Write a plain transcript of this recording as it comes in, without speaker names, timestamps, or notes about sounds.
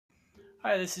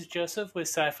Hi, this is Joseph with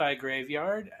Sci-Fi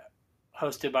Graveyard,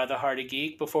 hosted by the Heart of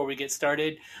Geek. Before we get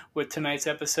started with tonight's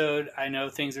episode, I know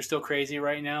things are still crazy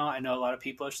right now. I know a lot of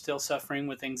people are still suffering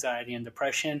with anxiety and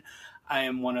depression. I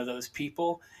am one of those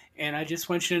people. And I just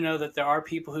want you to know that there are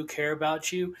people who care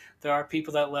about you. There are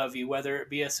people that love you, whether it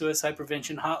be a suicide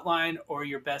prevention hotline or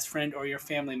your best friend or your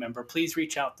family member. Please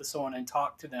reach out to someone and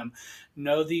talk to them.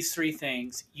 Know these three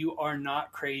things. You are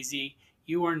not crazy.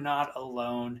 You are not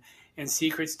alone, and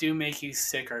secrets do make you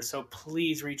sicker. So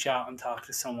please reach out and talk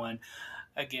to someone.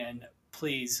 Again,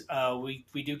 please,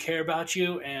 we do care about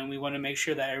you, and we want to make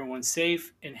sure that everyone's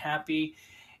safe and happy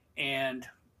and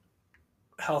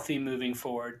healthy moving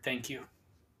forward. Thank you.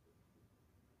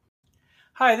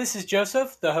 Hi, this is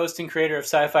Joseph, the host and creator of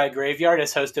Sci-Fi Graveyard,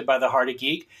 as hosted by the Heart of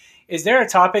Geek. Is there a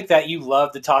topic that you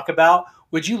love to talk about?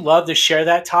 Would you love to share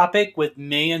that topic with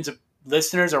millions of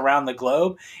listeners around the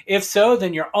globe? If so,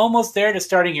 then you're almost there to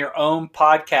starting your own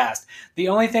podcast. The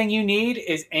only thing you need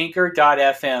is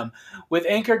Anchor.fm. With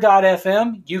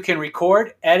Anchor.fm, you can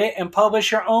record, edit, and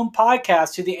publish your own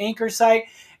podcast to the Anchor site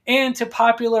and to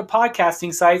popular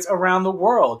podcasting sites around the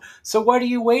world. So what are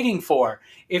you waiting for?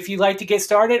 If you'd like to get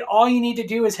started, all you need to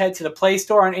do is head to the Play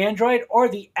Store on Android or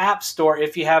the App Store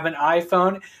if you have an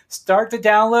iPhone. Start the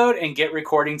download and get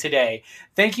recording today.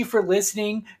 Thank you for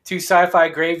listening to Sci-Fi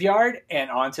Graveyard, and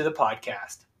on to the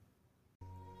podcast.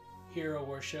 Hero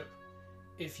worship.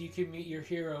 If you could meet your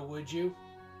hero, would you?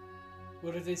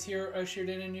 What if this hero ushered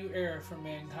in a new era for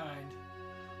mankind?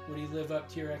 Would he live up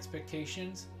to your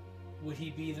expectations? Would he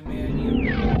be the man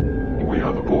you... We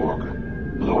are the Borg.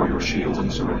 Lower your shields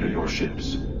and surrender your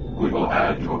ships. We will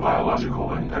add your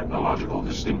biological and technological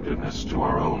distinctiveness to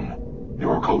our own.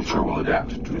 Your culture will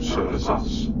adapt to service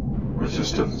us.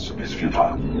 Resistance is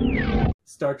futile.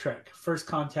 Star Trek First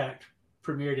Contact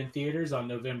premiered in theaters on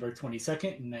November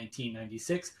 22nd,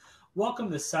 1996. Welcome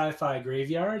to Sci-Fi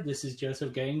Graveyard. This is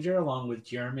Joseph Gainger along with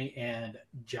Jeremy and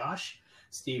Josh.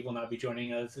 Steve will not be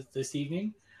joining us this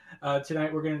evening.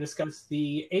 Tonight we're going to discuss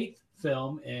the 8th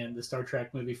film in the Star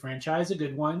Trek movie franchise, a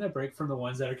good one, a break from the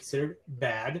ones that are considered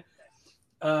bad.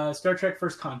 Star Trek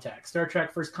First Contact. Star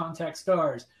Trek First Contact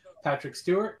stars Patrick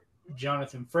Stewart,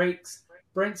 Jonathan Frakes,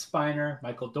 Brent Spiner,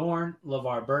 Michael Dorn,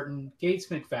 LeVar Burton, Gates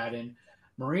McFadden,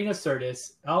 Marina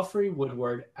Sirtis, Alfre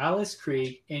Woodward, Alice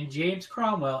Krige, and James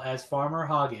Cromwell as Farmer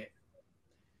Hoggett.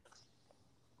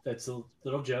 That's a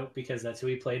little joke because that's who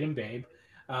he played in Babe.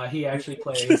 He actually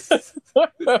plays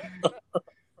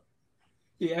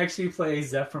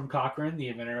Zephram Cochrane, the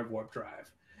inventor of warp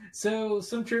drive. So,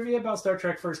 some trivia about Star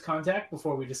Trek First Contact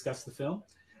before we discuss the film.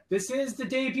 This is the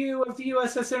debut of the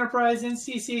USS Enterprise in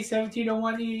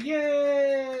CC-1701E.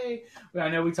 Yay! I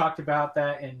know we talked about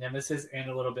that in Nemesis and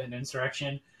a little bit in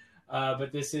Insurrection,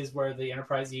 but this is where the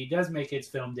Enterprise E does make its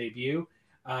film debut.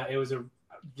 It was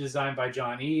designed by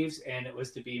John Eves, and it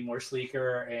was to be more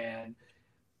sleeker and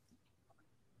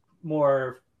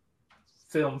more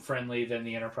film-friendly than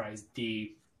the Enterprise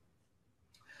D.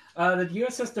 The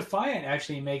USS Defiant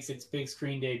actually makes its big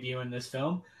screen debut in this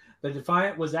film. The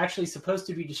Defiant was actually supposed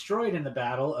to be destroyed in the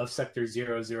Battle of Sector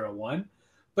 001,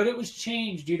 but it was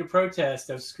changed due to protest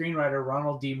of screenwriter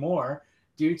Ronald D. Moore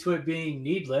due to it being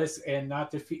needless and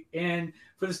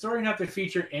for the story not to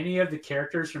feature any of the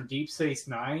characters from Deep Space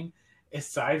Nine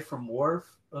aside from Worf.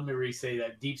 Let me re-say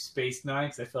that, Deep Space Nine,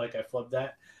 because I feel like I flubbed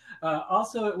that.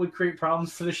 Also, it would create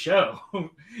problems for the show.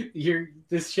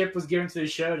 This ship was given to the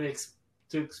show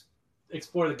to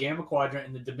explore the Gamma Quadrant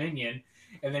and the Dominion,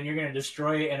 and then you're going to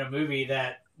destroy it in a movie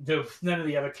that none of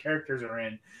the other characters are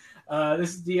in.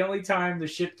 This is the only time the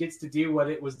ship gets to do what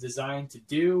it was designed to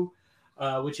do,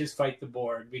 which is fight the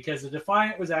Borg. Because the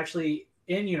Defiant was actually,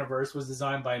 in-universe, was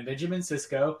designed by Benjamin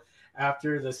Sisko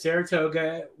after the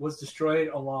Saratoga was destroyed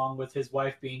along with his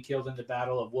wife being killed in the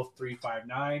Battle of Wolf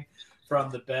 359 from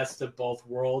the Best of Both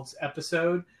Worlds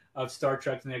episode of Star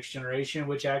Trek The Next Generation,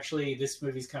 which actually this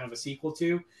movie is kind of a sequel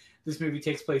to. This movie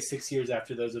takes place 6 years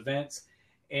after those events.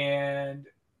 And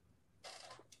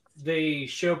they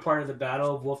show part of the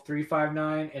Battle of Wolf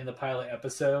 359 in the pilot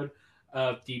episode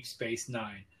of Deep Space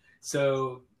Nine.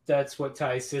 So that's what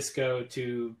ties Sisko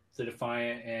to the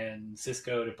Defiant and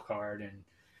Sisko to Picard and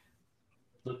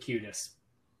Locutus.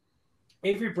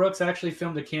 Avery Brooks actually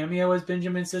filmed a cameo as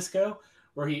Benjamin Sisko,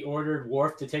 where he ordered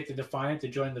Worf to take the Defiant to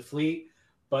join the fleet,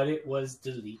 but it was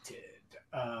deleted.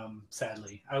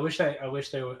 Sadly, I wish it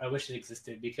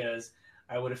existed because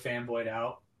I would have fanboyed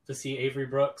out to see Avery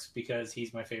Brooks because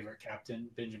he's my favorite captain.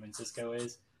 Benjamin Sisko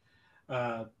is.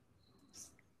 Ben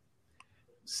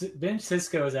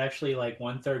Sisko is actually like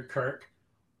 1/3 Kirk,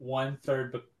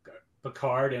 1/3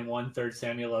 Picard, and 1/3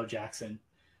 Samuel L. Jackson.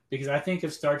 Because I think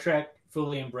if Star Trek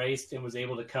fully embraced and was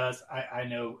able to cuss, I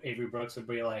know Avery Brooks would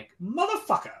be like,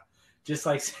 "Motherfucker," just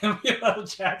like Samuel L.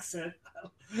 Jackson.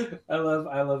 I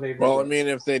love Avery Well, I Brooks. mean,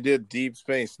 if they did Deep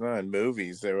Space Nine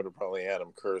movies, they would have probably had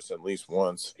him curse at least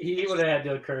once. He would have had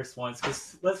to curse once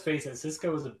because let's face it,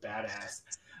 Cisco was a badass.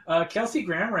 Kelsey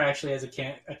Grammer actually has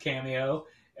a cameo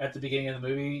at the beginning of the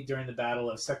movie during the Battle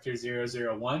of Sector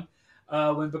 001.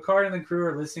 When Picard and the crew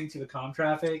are listening to the comm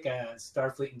traffic as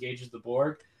Starfleet engages the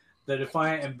Borg, the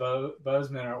Defiant and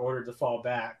Bozeman are ordered to fall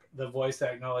back. The voice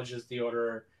that acknowledges the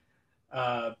order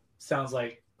sounds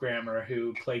like Grammer,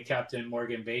 who played Captain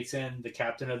Morgan Bateson, the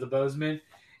captain of the Bozeman,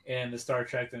 in the Star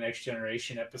Trek The Next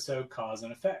Generation episode Cause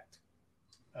and Effect.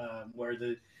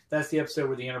 That's the episode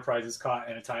where the Enterprise is caught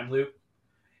in a time loop,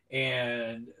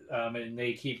 and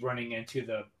they keep running into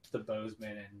the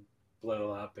Bozeman and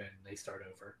blow up, and they start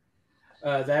over.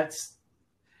 That's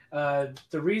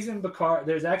the reason Picard.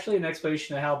 There's actually an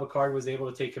explanation of how Picard was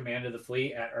able to take command of the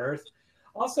fleet at Earth.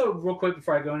 Also, real quick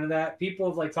before I go into that,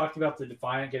 people have talked about the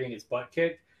Defiant getting its butt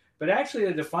kicked, but actually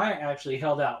the Defiant actually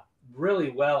held out really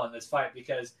well in this fight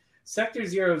because Sector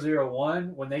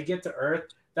 001, when they get to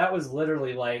Earth, that was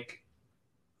literally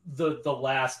the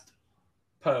last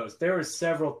post. There were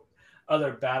several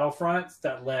other battlefronts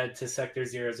that led to Sector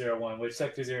 001, which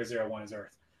Sector 001 is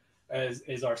Earth,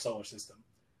 is our solar system,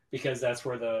 because that's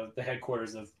where the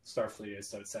headquarters of Starfleet is,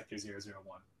 so it's Sector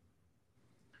 001.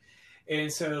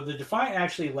 And so the Defiant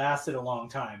actually lasted a long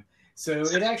time. So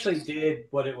it actually did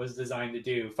what it was designed to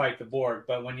do, fight the Borg.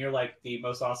 But when you're the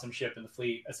most awesome ship in the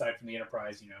fleet, aside from the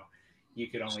Enterprise, you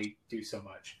could only do so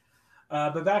much.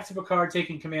 But back to Picard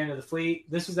taking command of the fleet.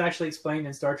 This was actually explained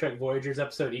in Star Trek Voyager's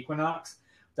episode Equinox.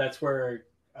 That's where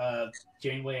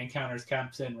Janeway encounters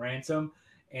Captain Ransom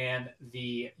and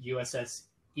the USS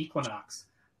Equinox,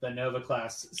 the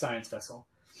Nova-class science vessel.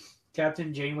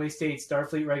 Captain Janeway states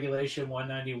Starfleet Regulation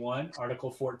 191, Article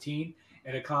 14,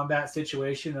 in a combat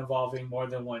situation involving more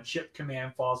than one ship,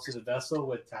 command falls to the vessel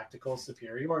with tactical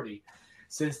superiority.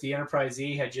 Since the Enterprise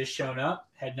E had just shown up,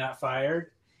 had not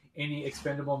fired any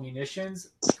expendable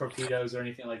munitions, torpedoes, or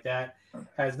anything like that,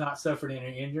 has not suffered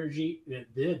any had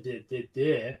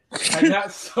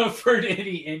not suffered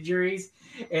any injuries,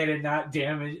 and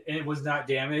was not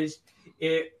damaged.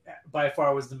 It by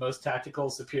far was the most tactical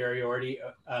superior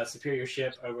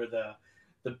ship over the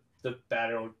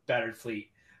battered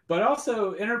fleet. But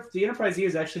also, the Enterprise E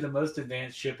is actually the most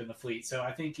advanced ship in the fleet. So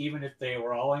I think even if they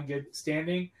were all in good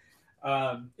standing,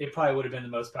 it probably would have been the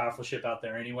most powerful ship out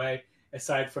there anyway,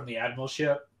 aside from the Admiral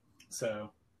ship.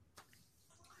 So,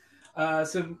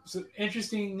 some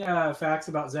interesting facts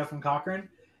about Zefram Cochrane.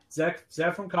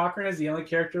 Zefram Cochrane is the only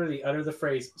character to utter the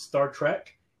phrase Star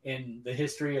Trek in the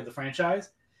history of the franchise.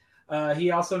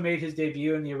 He also made his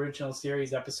debut in the original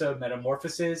series episode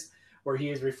Metamorphosis, where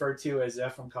he is referred to as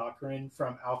Zefram Cochrane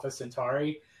from Alpha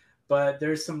Centauri. But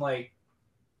there's some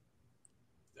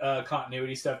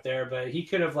continuity stuff there. But he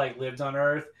could have lived on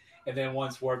Earth, and then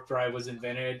once warp drive was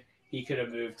invented, he could have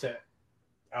moved to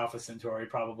Alpha Centauri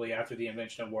probably after the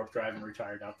invention of warp drive and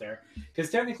retired out there. Because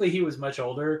technically he was much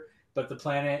older, but the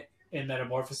planet in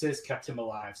Metamorphosis kept him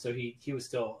alive, so he was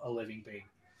still a living being.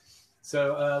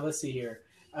 So let's see here.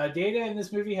 Data in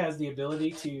this movie has the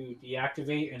ability to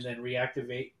deactivate and then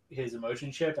reactivate his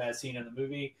emotion chip, as seen in the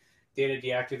movie. Data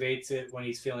deactivates it when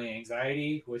he's feeling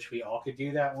anxiety, which we all could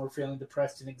do that when we're feeling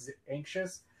depressed and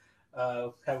anxious.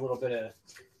 Have a little bit of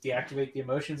deactivate the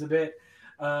emotions a bit.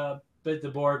 But the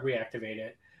Borg reactivate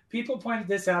it. People pointed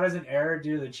this out as an error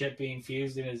due to the chip being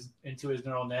fused into his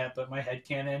neural net, but my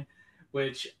headcanon,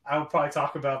 which I'll probably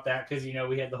talk about that because,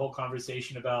 we had the whole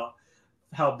conversation about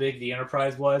how big the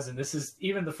Enterprise was, and this is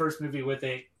even the first movie with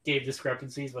it gave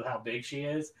discrepancies with how big she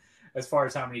is as far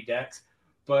as how many decks.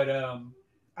 But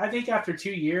I think after 2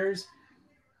 years,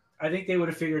 I think they would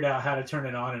have figured out how to turn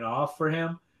it on and off for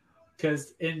him,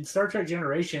 because in Star Trek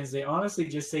Generations, they honestly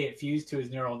just say it fused to his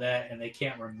neural net and they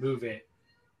can't remove it.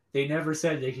 They never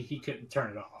said that he couldn't turn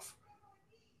it off.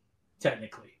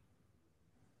 Technically.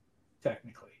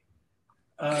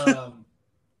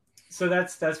 So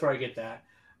that's where I get that.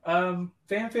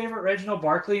 Fan favorite Reginald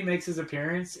Barclay makes his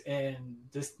appearance in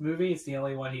this movie. It's the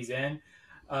only one he's in,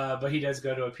 but he does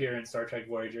go to appear in Star Trek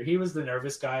Voyager. He was the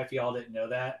nervous guy, if y'all didn't know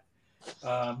that.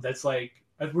 That's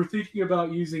we're thinking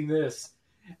about using this.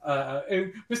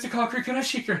 Mr. Cochrane, can I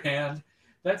shake your hand?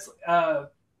 That's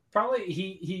probably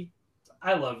he.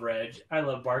 I love Reg. I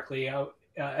love Barclay.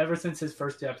 Ever since his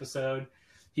first episode,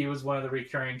 he was one of the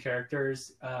recurring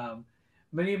characters.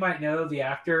 Many of you might know the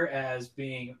actor as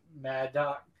being Mad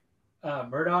Doc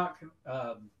Murdoch.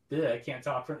 I can't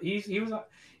talk. He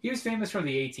was famous from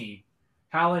the A-Team.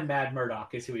 Howlin' Mad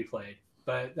Murdoch is who he played.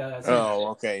 But Oh,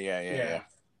 okay, yeah.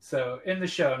 So in the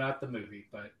show, not the movie,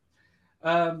 but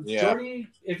yeah. Geordi,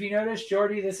 if you notice,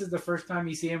 Geordi, this is the first time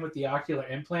you see him with the ocular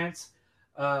implants.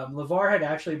 LeVar had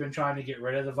actually been trying to get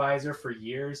rid of the visor for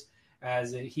years,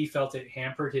 as he felt it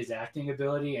hampered his acting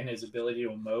ability and his ability to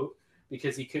emote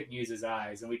because he couldn't use his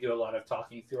eyes, and we do a lot of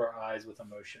talking through our eyes with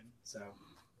emotion. So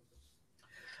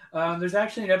there's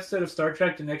actually an episode of Star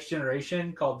Trek: The Next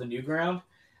Generation called "The New Ground."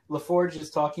 LaForge is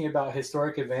talking about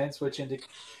historic events, which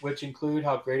include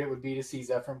how great it would be to see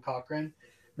Zefram Cochrane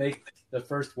make the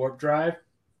first warp drive.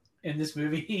 In this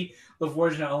movie,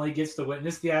 LaForge not only gets to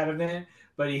witness the event,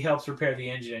 but he helps repair the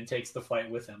engine and takes the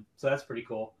flight with him. So that's pretty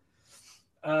cool.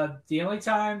 The only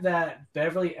time that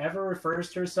Beverly ever refers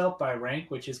to herself by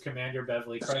rank, which is Commander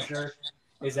Beverly Crusher,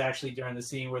 is actually during the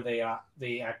scene where they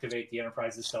activate the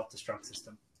Enterprise's self-destruct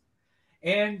system.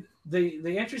 And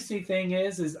the interesting thing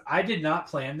is I did not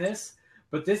plan this,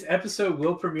 but this episode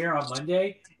will premiere on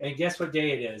Monday, and guess what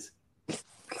day it is?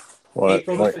 What?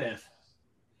 April the 5th.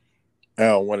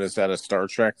 Oh, what is that? A Star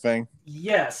Trek thing?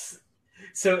 Yes.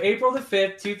 So April the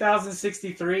 5th,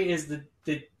 2063 is the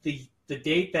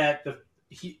date that the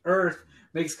Earth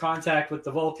makes contact with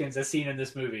the Vulcans as seen in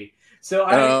this movie. So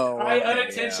I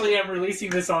unintentionally am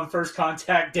releasing this on First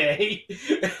Contact Day.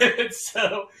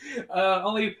 So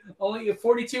only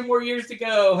 42 more years to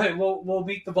go. We'll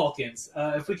meet the Vulcans.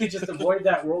 If we could just avoid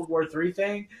that World War III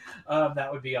thing,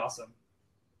 that would be awesome.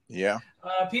 Yeah.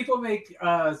 People make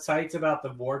sites about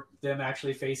them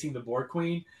actually facing the Borg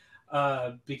Queen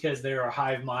because they're a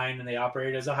hive mind and they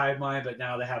operate as a hive mind, but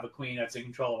now they have a queen that's in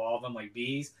control of all of them, like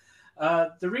bees.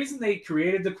 The reason they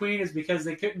created the queen is because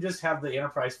they couldn't just have the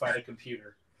Enterprise fight a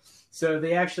computer. So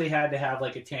they actually had to have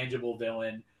like a tangible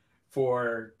villain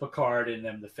for Picard and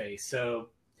them to face. So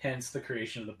hence the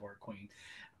creation of the Borg Queen.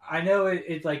 I know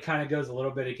it like kind of goes a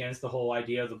little bit against the whole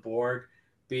idea of the Borg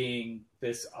being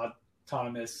this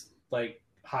autonomous, like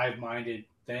hive-minded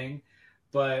thing,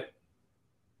 but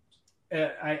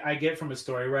I get from a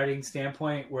story writing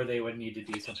standpoint where they would need to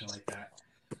do something like that.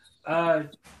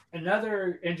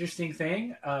 Another interesting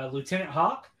thing, Lieutenant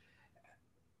Hawk,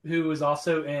 who was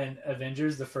also in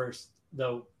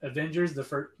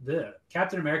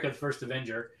Captain America: The First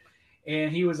Avenger,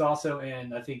 and he was also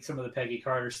in I think some of the Peggy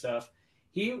Carter stuff.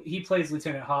 He plays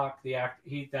Lieutenant Hawk, the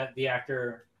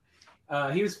actor.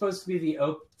 He was supposed to be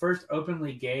the first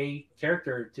openly gay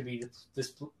character to be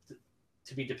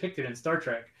depicted in Star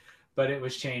Trek, but it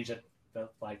was changed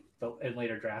in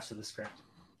later drafts of the script.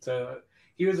 So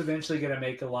he was eventually going to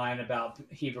make a line about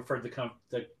he preferred the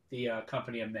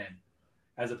company of men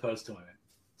as opposed to women.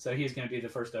 So he's going to be the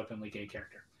first openly gay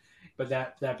character. But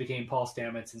that became Paul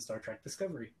Stamets in Star Trek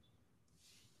Discovery.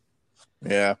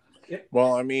 Yeah.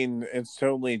 Well, I mean, it's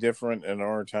totally different in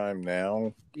our time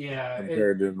now. Yeah.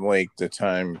 Compared to like the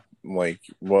time, like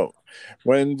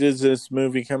when does this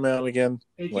movie come out again?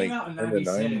 It came out in 96.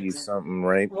 The 90s something,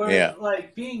 right? Where, yeah.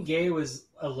 Like being gay was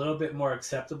a little bit more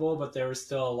acceptable, but there was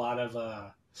still a lot of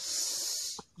I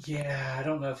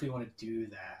don't know if we want to do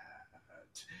that.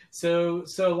 So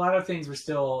a lot of things were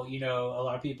still, a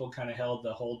lot of people kind of held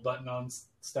the hold button on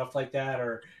stuff like that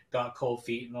or got cold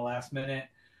feet in the last minute.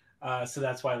 So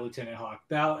that's why Lieutenant Hawk.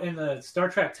 Now, in the Star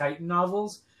Trek Titan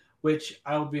novels, which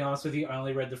I will be honest with you, I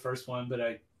only read the first one, but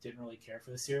I didn't really care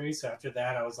for the series. So after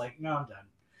that, I was like, no,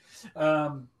 I'm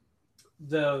done.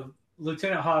 The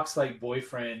Lieutenant Hawk's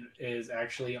boyfriend is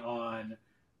actually on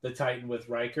the Titan with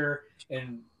Riker,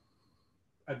 and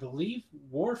I believe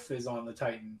Worf is on the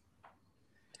Titan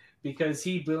because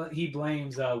he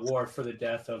blames Worf for the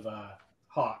death of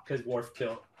Hawk because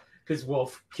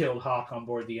Worf killed Hawk on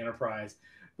board the Enterprise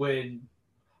when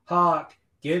Hawk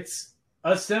gets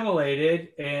assimilated,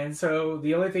 and so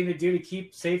the only thing to do to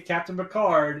save Captain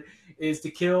Picard is to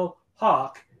kill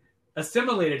Hawk,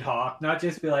 assimilated Hawk, not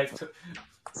just be like,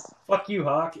 fuck you,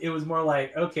 Hawk. It was more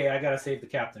like, okay, I gotta save the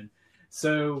captain.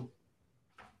 So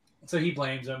he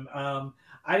blames him.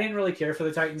 I didn't really care for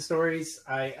the Titan stories.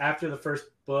 After the first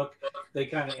book, they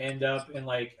kind of end up in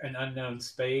an unknown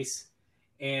space,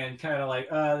 and kind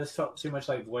of this felt too much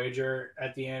like Voyager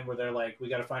at the end, where they're like, we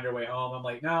got to find our way home. I'm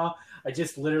like, no, I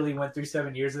just literally went through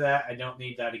 7 years of that. I don't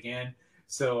need that again.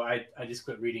 So I just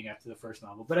quit reading after the first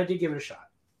novel, but I did give it a shot.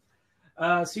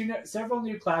 Several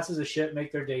new classes of ship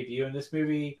make their debut in this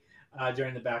movie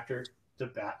during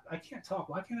I can't talk.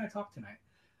 Why can't I talk tonight?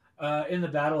 In the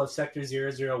Battle of Sector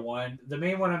 001. The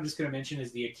main one I'm just going to mention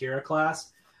is the Akira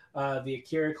class. The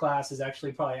Akira class is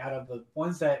actually probably out of the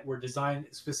ones that were designed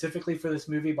specifically for this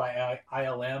movie by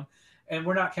ILM. And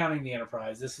we're not counting the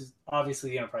Enterprise. This is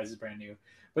obviously the Enterprise is brand new.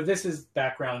 But this is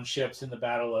background ships in the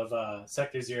Battle of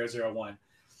Sector 001.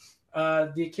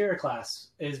 The Akira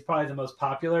class is probably the most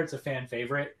popular. It's a fan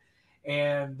favorite,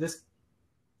 and this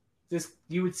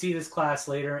you would see this class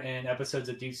later in episodes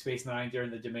of Deep Space Nine during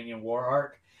the Dominion War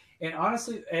arc. And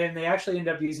honestly, and they actually end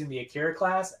up using the Akira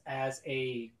class as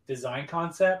a design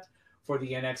concept for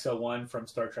the NX-01 from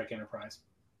Star Trek Enterprise.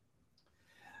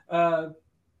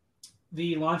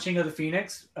 The launching of the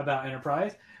Phoenix about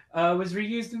Enterprise was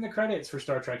reused in the credits for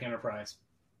Star Trek Enterprise.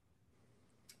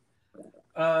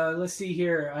 Let's see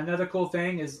here. Another cool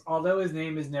thing is, although his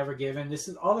name is never given, this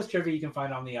is all this trivia you can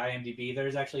find on the IMDb.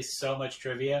 There's actually so much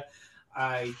trivia.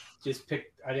 I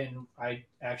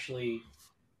actually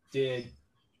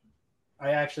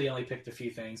only picked a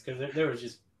few things because there was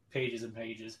just pages and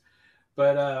pages.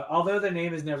 But although the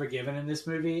name is never given in this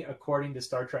movie, according to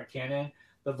Star Trek canon,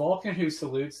 the Vulcan who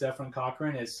salutes Zefram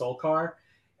Cochrane is Solkar,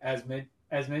 as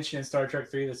mentioned in Star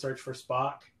Trek III: The Search for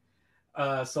Spock.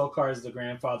 Solkar is the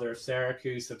grandfather of Sarek,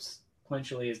 who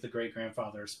subsequently is the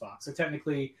great-grandfather of Spock. So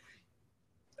technically,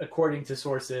 according to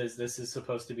sources, this is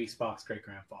supposed to be Spock's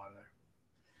great-grandfather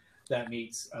that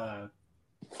meets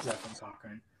Zefram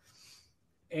Cochrane.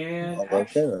 And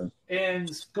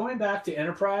going back to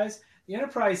Enterprise, the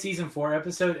Enterprise Season 4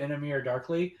 episode, In a Mirror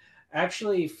Darkly,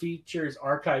 actually features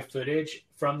archive footage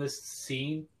from this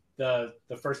scene, the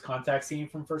First Contact scene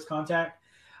from First Contact.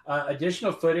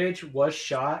 Additional footage was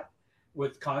shot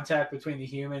with contact between the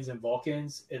humans and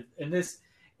Vulcans. And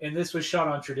this was shot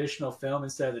on traditional film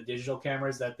instead of the digital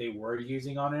cameras that they were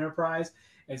using on Enterprise.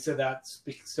 And so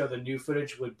the new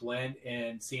footage would blend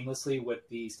in seamlessly with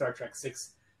the Star Trek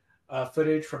 6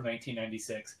 footage from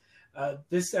 1996.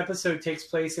 This episode takes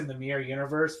place in the Mirror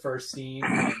universe, first seen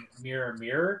in Mirror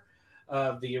Mirror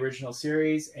of the original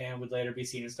series, and would later be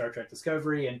seen in Star Trek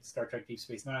Discovery and Star Trek Deep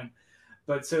Space Nine.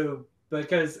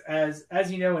 Because as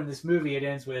you know, in this movie, it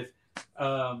ends with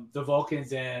the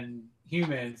Vulcans and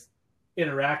humans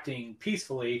interacting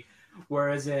peacefully,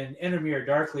 whereas in In a Mirror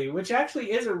Darkly, which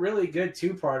actually is a really good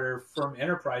two-parter from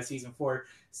Enterprise Season 4,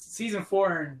 Season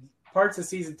 4 and parts of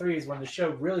Season 3 is when the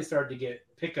show really started to get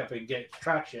pick up and get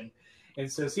traction.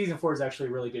 And so Season 4 is actually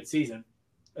a really good season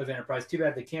of Enterprise. Too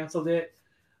bad they canceled it.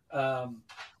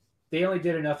 They only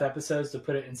did enough episodes to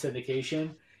put it in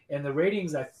syndication, and the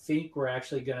ratings, I think, were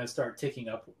actually going to start ticking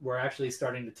up. We're actually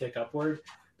starting to tick upward,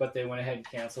 but they went ahead and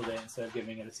canceled it instead of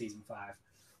giving it a Season 5.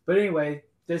 But anyway,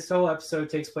 this whole episode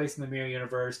takes place in the Mirror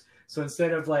universe. So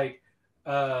instead of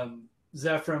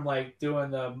Zefram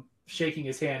doing the shaking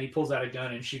his hand, he pulls out a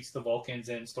gun and shoots the Vulcans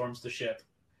and storms the ship.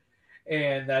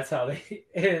 And that's how they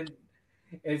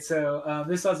and so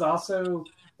this was also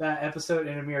that episode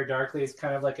In a Mirror Darkly is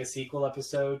kind of like a sequel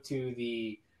episode to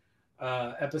the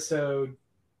episode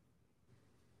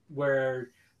where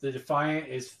the Defiant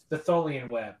is the Tholian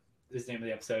Web is the name of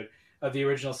the episode of the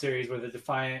original series, where the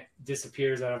Defiant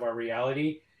disappears out of our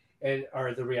reality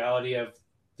or the reality of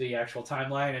the actual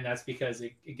timeline, and that's because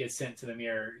it gets sent to the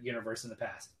Mirror universe in the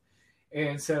past.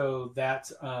 And so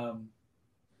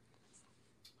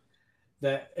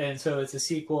so it's a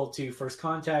sequel to First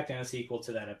Contact and a sequel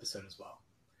to that episode as well.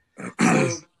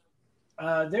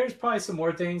 So there's probably some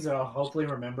more things that I'll hopefully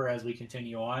remember as we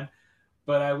continue on,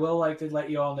 but I will like to let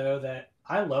you all know that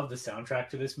I love the soundtrack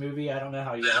to this movie. I don't know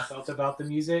how y'all felt about the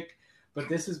music, but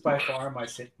this is by far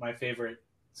my favorite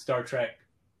Star Trek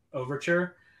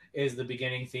overture is the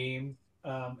beginning theme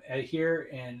here,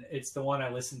 and it's the one I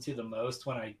listen to the most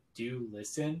when I do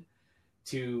listen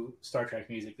to Star Trek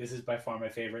music. This is by far my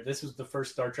favorite. This was the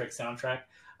first Star Trek soundtrack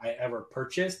I ever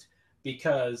purchased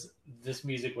because this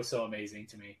music was so amazing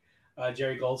to me.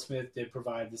 Jerry Goldsmith did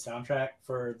provide the soundtrack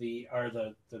for the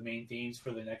main themes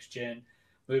for the Next Gen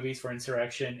movies, for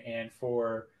Insurrection and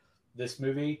for this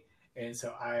movie, and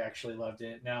so I actually loved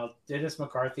it. Now, Dennis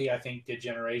McCarthy, I think, did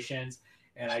Generations,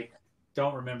 and I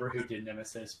don't remember who did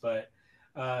Nemesis, but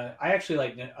I actually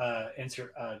like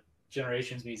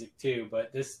Generations music too,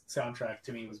 but this soundtrack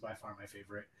to me was by far my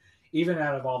favorite, even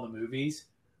out of all the movies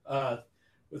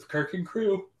with Kirk and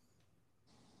crew.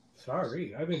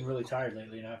 Sorry, I've been really tired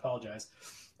lately, and I apologize.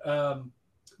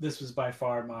 This was by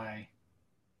far my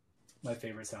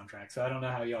favorite soundtrack. So I don't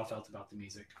know how y'all felt about the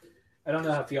music. I don't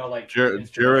know if y'all like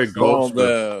Jerry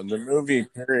Goldsmith. The movie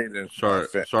period is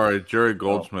sorry. Jerry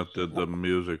Goldsmith did the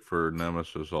music for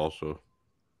Nemesis also.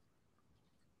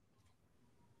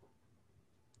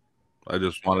 I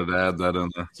just wanted to add that in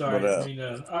there. Sorry,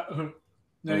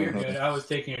 no, you're good. I was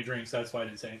taking a drink, so that's why I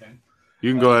didn't say anything.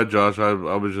 You can go ahead, Josh. I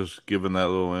was just giving that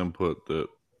little input that.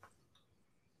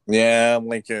 Yeah,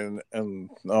 Lincoln,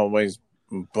 always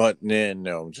butting in.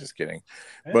 No, I'm just kidding.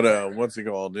 But what's it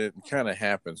called? It kind of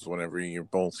happens whenever you're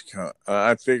both.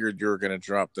 I figured you were going to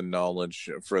drop the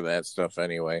knowledge for that stuff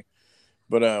anyway.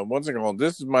 But what's it called?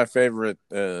 This is my favorite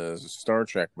Star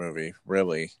Trek movie,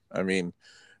 really. I mean,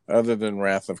 other than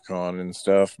Wrath of Khan and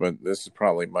stuff, but this is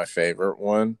probably my favorite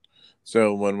one.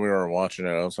 So when we were watching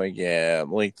it, I was like, yeah,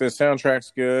 like the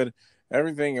soundtrack's good.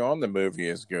 Everything on the movie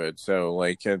is good. So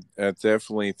like, I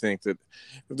definitely think that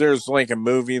if there's like a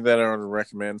movie that I would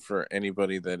recommend for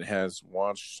anybody that has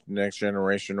watched Next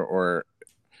Generation or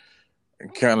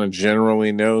kind of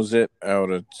generally knows it, I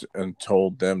would have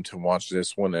told them to watch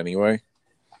this one anyway.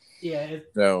 Yeah.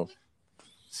 So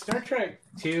Star Trek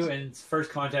 2 and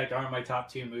First Contact are my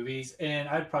top two movies, and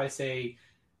I'd probably say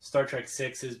Star Trek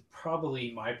 6 is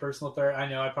probably my personal third. I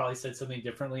know I probably said something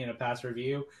differently in a past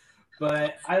review,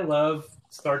 but I love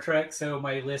Star Trek, so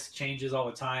my list changes all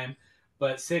the time.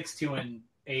 But 6, 2, and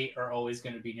 8 are always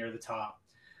going to be near the top.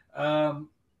 Um,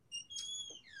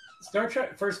 Star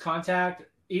Trek First Contact,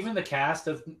 even the cast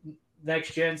of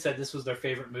Next Gen said this was their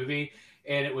favorite movie,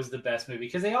 and it was the best movie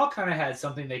because they all kind of had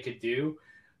something they could do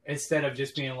instead of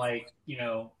just being like,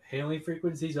 hailing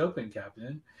frequencies open,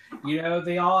 Captain.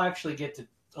 They all actually get to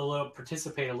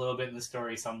participate a little bit in the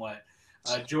story somewhat.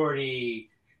 Geordi,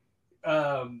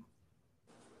 and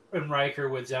Riker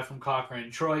with Zephram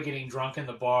Cochrane, Troy getting drunk in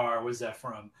the bar with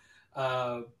Zephram,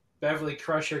 Beverly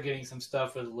Crusher getting some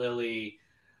stuff with Lily,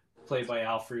 played by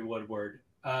Alfre Woodward.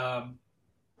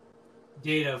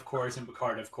 Data, of course, and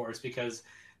Picard, of course, because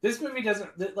this movie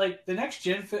doesn't like the Next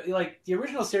Gen. Like the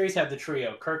original series had the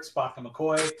trio: Kirk, Spock, and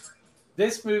McCoy.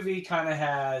 This movie kind of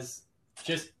has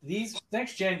just these.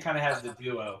 Next Gen kind of has the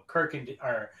duo: Picard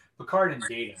and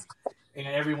Data, and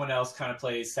everyone else kind of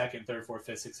plays second, third, fourth,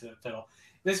 fifth, sixth, fiddle.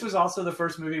 This was also the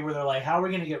first movie where they're like, "How are we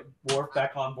going to get Worf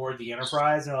back on board the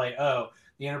Enterprise?" And they're like, "Oh,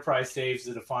 the Enterprise saves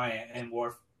the Defiant, and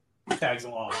Worf tags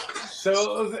along."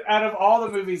 So out of all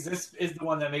the movies, this is the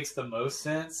one that makes the most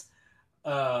sense.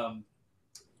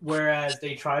 Whereas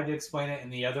they tried to explain it in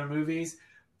the other movies,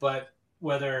 but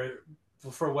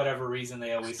for whatever reason,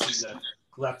 they always seem to have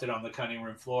left it on the cutting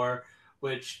room floor,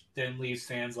 which then leaves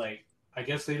fans like, I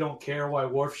guess they don't care why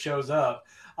Worf shows up.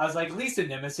 I was like, at least in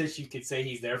Nemesis, you could say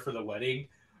he's there for the wedding,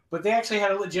 but they actually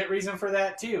had a legit reason for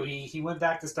that too. He went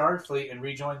back to Starfleet and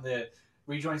rejoined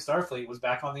Starfleet, was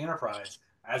back on the Enterprise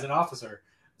as an officer.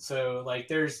 So like,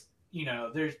 there's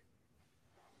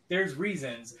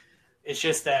reasons. It's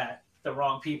just that the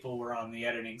wrong people were on the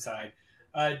editing side.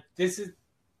 This is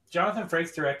Jonathan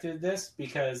Frakes directed this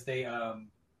because they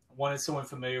wanted someone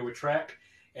familiar with Trek,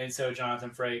 and so Jonathan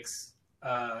Frakes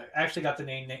actually got the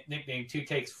nickname Two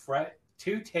Takes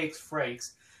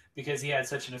Frakes because he had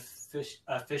such an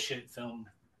efficient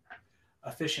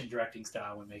directing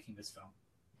style when making this film.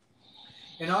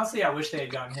 And honestly, I wish they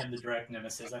had gotten him to direct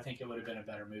Nemesis. I think it would have been a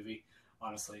better movie,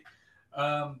 honestly.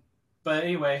 But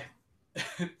anyway.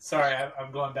 Sorry,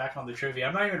 I'm going back on the trivia.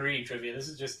 I'm not even reading trivia. This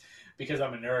is just because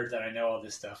I'm a nerd that I know all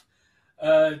this stuff.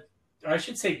 I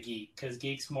should say geek, because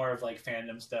geek's more of like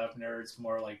fandom stuff. Nerd's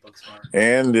more like book smart.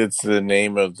 And it's the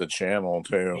name of the channel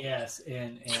too. Yes,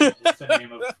 and it's the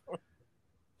name of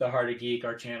the Heart of Geek,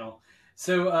 our channel.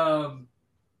 So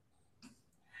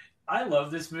I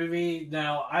love this movie.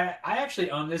 Now I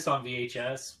actually owned this on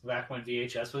VHS back when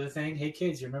VHS was a thing. Hey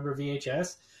kids, you remember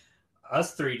VHS?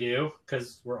 Us three do,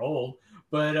 because we're old.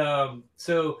 But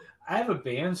so I have a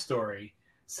band story.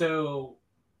 So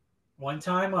one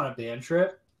time on a band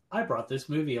trip, I brought this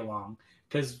movie along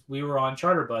because we were on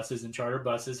charter buses, and charter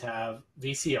buses have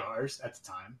VCRs at the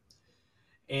time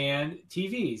and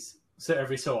TVs so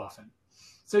every so often.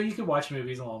 So you could watch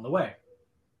movies along the way.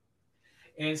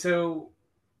 And so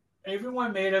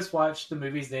everyone made us watch the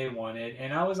movies they wanted,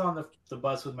 and I was on the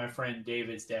bus with my friend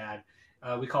David's dad.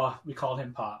 We called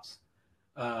him Pops.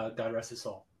 God rest his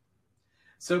soul.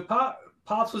 So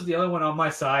Pops was the only one on my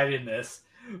side in this,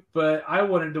 but I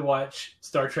wanted to watch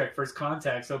Star Trek First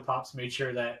Contact, so Pops made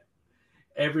sure that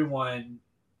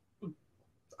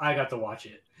I got to watch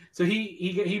it. So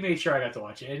he made sure I got to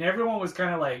watch it, and everyone was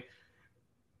kind of like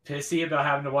pissy about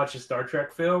having to watch a Star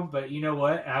Trek film, but you know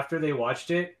what? After they watched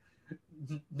it,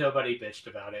 nobody bitched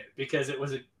about it because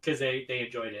they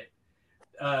enjoyed it.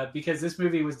 Because this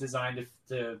movie was designed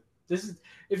to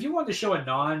if you wanted to show a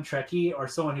non-Trekkie or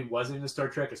someone who wasn't into Star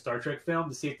Trek a Star Trek film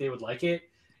to see if they would like it,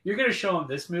 you're going to show them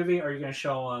this movie or you're going to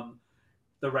show them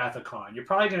The Wrath of Khan. You're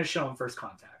probably going to show them First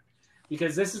Contact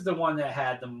because this is the one that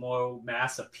had the more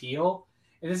mass appeal.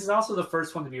 And this is also the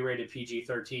first one to be rated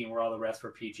PG-13 where all the rest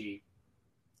were PG,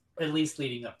 at least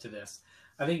leading up to this.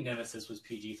 I think Nemesis was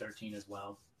PG-13 as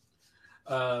well.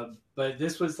 But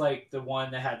this was like the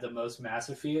one that had the most mass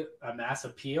appeal,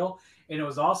 and it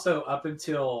was also up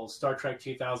until Star Trek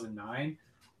 2009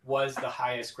 was the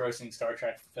highest grossing Star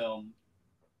Trek film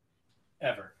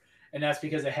ever. and that's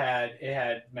because it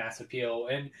had mass appeal.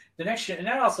 And and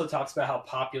that also talks about how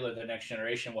popular the Next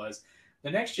Generation was.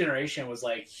 The Next Generation was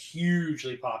like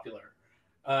hugely popular.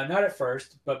 Not at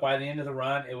first, but by the end of the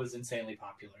run, it was insanely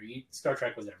popular. Star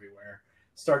Trek was everywhere.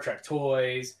 Star Trek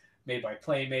toys made by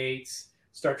Playmates.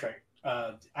 Star Trek.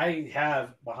 I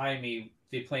have behind me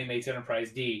the Playmates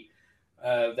Enterprise D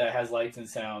that has lights and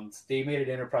sounds. They made it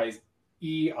Enterprise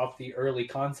E off the early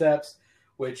concepts,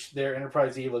 which their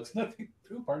Enterprise E looks nothing.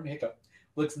 Ooh, pardon me, hiccup.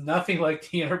 Looks nothing like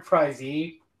the Enterprise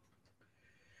E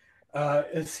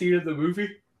as seen in the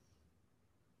movie.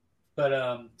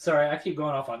 But sorry, I keep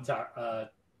going off on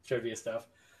trivia stuff.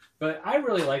 But I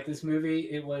really like this movie.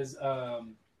 It was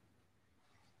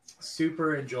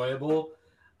super enjoyable.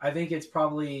 I think it's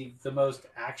probably the most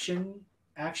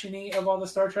actiony of all the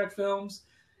Star Trek films.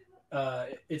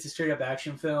 It's a straight up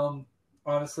action film,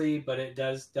 honestly, but it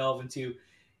does delve into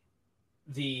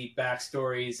the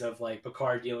backstories of like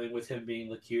Picard dealing with him being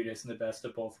Locutus and the best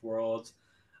of both worlds.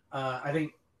 I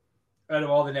think out of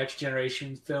all the Next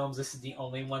Generation films, this is the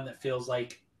only one that feels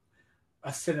like a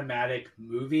cinematic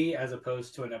movie as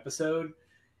opposed to an episode.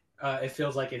 It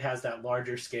feels like it has that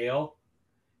larger scale.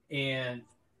 And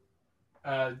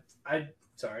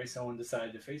sorry, someone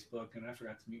decided to Facebook and I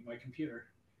forgot to mute my computer.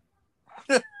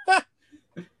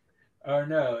 Or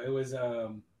no, it was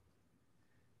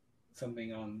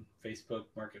something on Facebook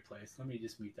Marketplace. Let me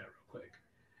just mute that real quick.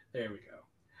 There we go.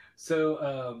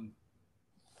 So,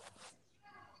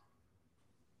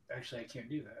 actually, I can't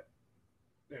do that.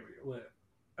 There we go.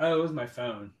 Oh, it was my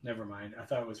phone. Never mind. I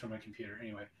thought it was from my computer.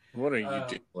 Anyway. What are you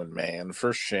doing, man?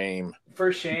 For shame.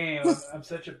 For shame. I'm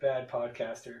such a bad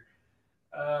podcaster.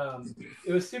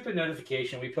 It was stupid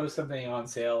notification. We post something on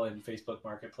sale in Facebook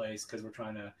Marketplace because we're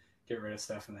trying to get rid of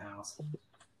stuff in the house,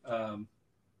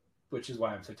 which is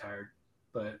why I'm so tired.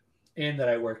 And that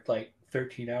I worked like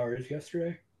 13 hours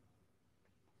yesterday.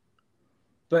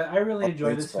 But I really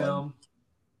enjoyed this film.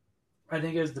 I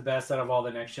think it was the best out of all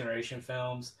the Next Generation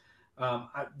films.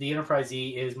 The Enterprise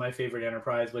E is my favorite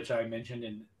Enterprise, which I mentioned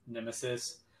in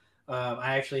Nemesis.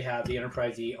 I actually have the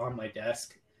Enterprise E on my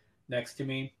desk next to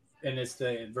me, and it's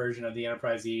the version of the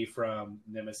Enterprise E from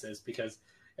Nemesis because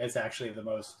it's actually the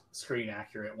most screen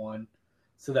accurate one.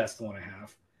 So that's the one I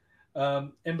have.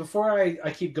 And before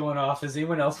I keep going off, does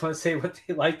anyone else want to say what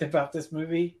they liked about this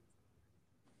movie?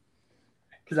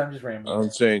 Because I'm just rambling. I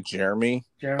would say Jeremy.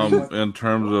 In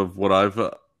terms of what I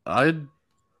thought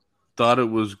it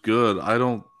was good. I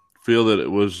don't feel that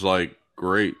it was like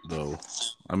great though.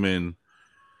 I mean,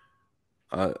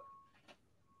 I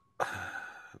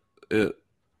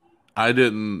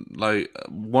didn't like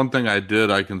one thing I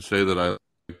can say that I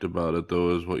liked about it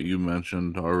though is what you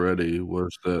mentioned already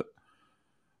was that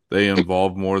they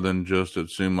involved more than just it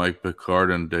seemed like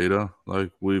Picard and Data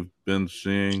like we've been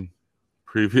seeing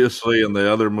previously in the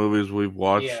other movies we've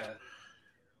watched. Yeah.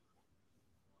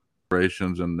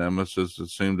 And Nemesis, it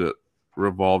seemed it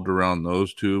revolved around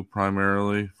those two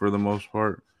primarily for the most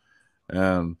part.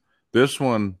 And this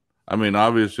one, I mean,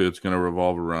 obviously it's going to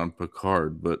revolve around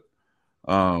Picard, but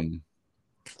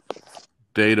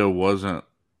Data wasn't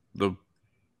the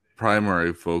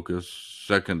primary focus,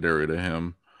 secondary to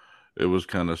him. It was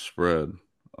kind of spread.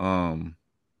 In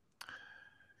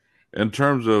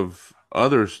terms of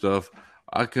other stuff,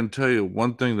 I can tell you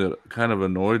one thing that kind of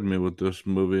annoyed me with this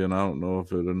movie, and I don't know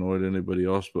if it annoyed anybody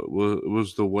else, but it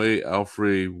was the way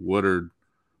Alfre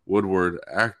Woodward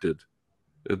acted.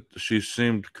 She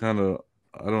seemed kind of,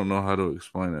 I don't know how to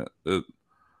explain it.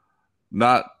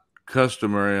 Not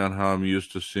customary on how I'm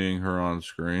used to seeing her on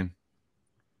screen.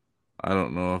 I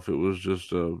don't know if it was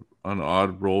just an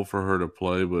odd role for her to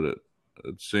play, but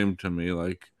it seemed to me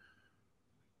like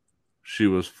she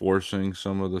was forcing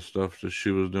some of the stuff that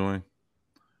she was doing.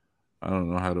 I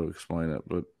don't know how to explain it,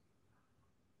 but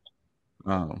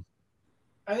I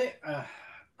think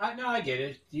I get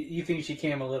it. You think she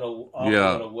came a little off,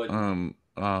 yeah, a little wooden.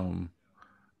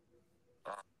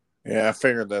 Yeah, I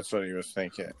figured that's what he was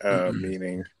thinking,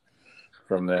 meaning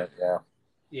from that. Yeah.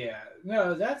 Yeah,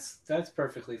 no, that's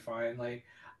perfectly fine. Like,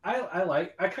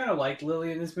 I kind of liked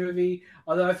Lily in this movie,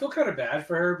 although I feel kind of bad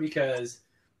for her because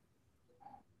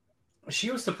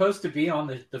she was supposed to be on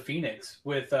the Phoenix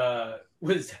with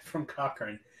from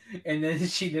Cochrane, and then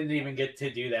she didn't even get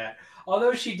to do that.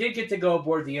 Although she did get to go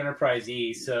aboard the Enterprise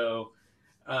E, so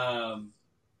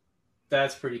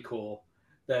that's pretty cool.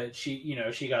 That she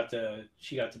got to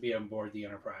be on board the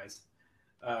Enterprise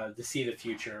to see the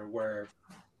future where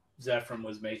Zephyr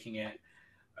was making it,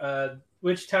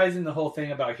 which ties in the whole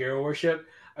thing about hero worship.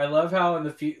 I love how in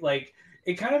the like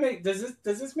it kind of does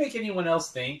this make anyone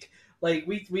else think like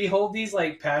we hold these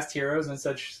like past heroes in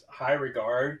such high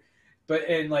regard But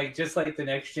and like just like the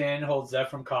next gen holds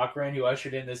Zephram Cochrane, who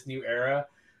ushered in this new era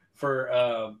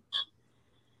for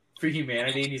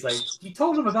humanity, and he's like, "You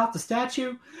told him about the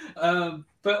statue,"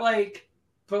 but like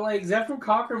Zephram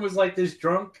Cochrane was like this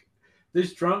drunk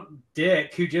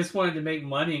dick who just wanted to make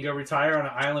money and go retire on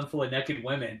an island full of naked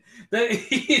women. That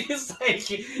he just like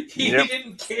he Yep.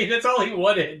 didn't care. That's all he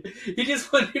wanted. He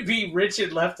just wanted to be rich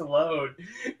and left alone.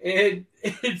 And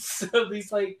so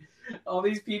these like all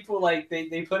these people like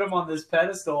they put him on this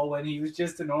pedestal when he was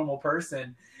just a normal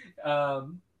person.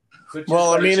 But Well,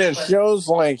 I like, mean, it shows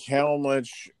like how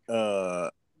much,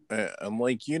 like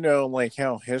like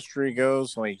how history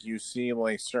goes. Like you see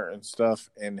like certain stuff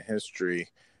in history,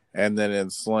 and then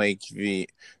it's like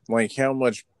how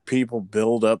much people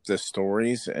build up the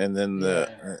stories, and then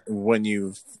when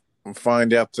you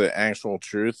find out the actual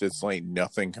truth, it's like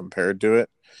nothing compared to it.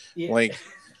 yeah. Like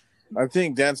I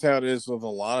think that's how it is with a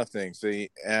lot of things. They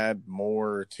add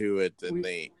more to it than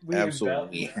they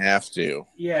absolutely have to.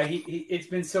 Yeah, it's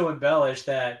been so embellished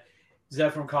that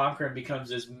Zephram Cochrane becomes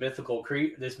this mythical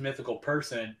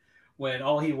person when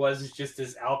all he was is just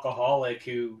this alcoholic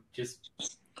who just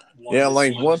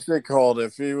like what's it called?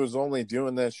 If he was only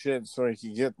doing that shit so he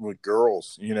could get with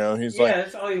girls, he's like,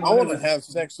 that's all he I want to have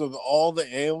sex with all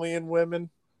the alien women.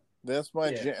 That's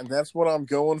that's what I'm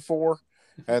going for.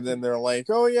 And then they're like,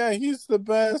 "Oh yeah, he's the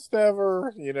best ever,"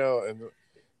 and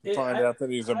find out that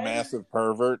he's a massive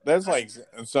pervert. That's like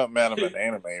something out of an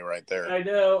anime right there. I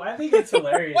know. I think it's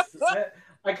hilarious.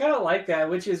 I kind of like that,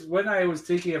 which is when I was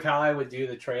thinking of how I would do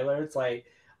the trailer. It's like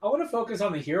I want to focus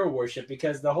on the hero worship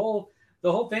because the whole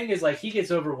thing is like he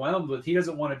gets overwhelmed with he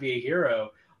doesn't want to be a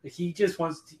hero. He just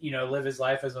wants to live his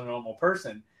life as a normal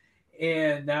person,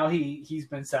 and now he's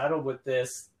been saddled with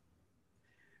this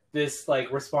like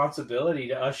responsibility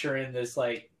to usher in this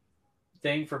like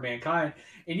thing for mankind.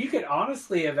 And you could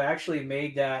honestly have actually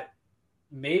made that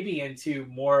maybe into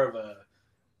more of a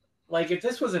like if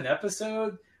this was an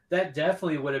episode, that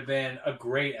definitely would have been a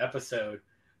great episode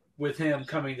with him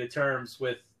coming to terms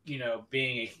with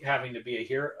having to be a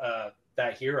hero,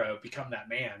 that hero, become that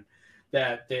man,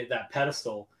 that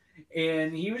pedestal.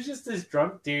 And he was just this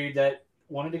drunk dude that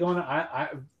wanted to go on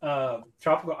a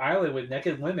tropical island with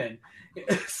naked women.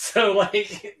 So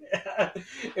like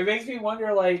it makes me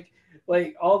wonder like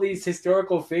all these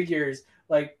historical figures,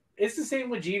 like it's the same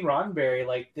with Gene Roddenberry.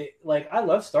 Like I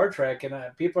love Star Trek, and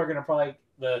people are gonna probably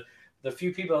the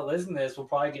few people that listen to this will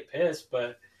probably get pissed,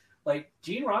 but like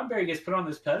Gene Roddenberry gets put on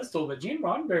this pedestal, but Gene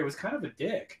Roddenberry was kind of a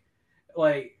dick.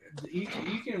 Like you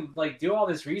can like do all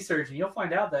this research and you'll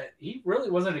find out that he really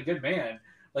wasn't a good man.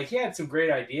 Like he had some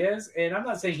great ideas, and I'm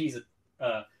not saying he's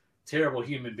a terrible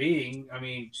human being. I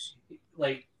mean,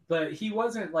 like, but he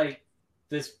wasn't like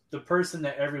the person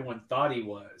that everyone thought he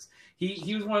was.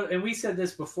 He was one, and we said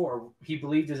this before. He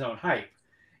believed his own hype,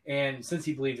 and since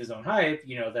he believed his own hype,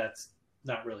 that's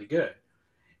not really good.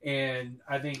 And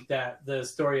I think that the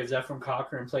story of Zephram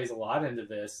Cochrane plays a lot into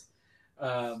this.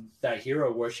 That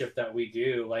hero worship that we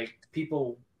do, like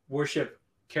people worship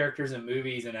characters in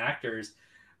movies and actors,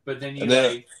 but then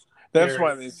that's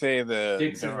why they say the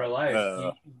dicks in real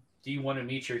life. Do you want to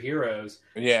meet your heroes?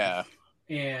 Yeah.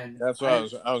 And that's what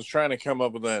I was trying to come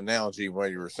up with an analogy while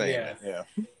you were saying it.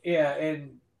 Yeah.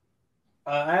 And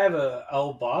I have a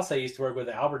old boss I used to work with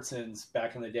at Albertsons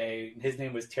back in the day. His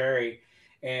name was Terry,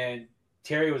 and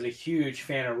Terry was a huge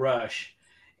fan of Rush.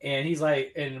 And he's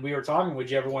like, and we were talking, would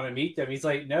you ever want to meet them? He's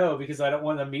like, no, because I don't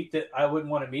want to meet that. I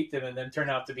wouldn't want to meet them and then turn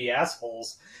out to be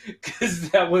assholes, because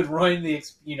that would ruin the,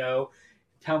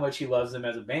 how much he loves them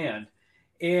as a band.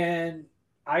 And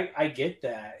I get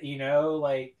that,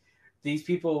 like these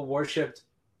people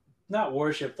not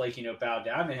worshipped, like, bowed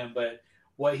down to him, but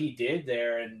what he did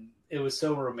there. And it was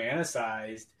so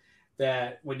romanticized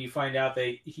that when you find out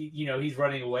that he's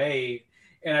running away.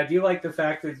 And I do like the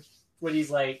fact that when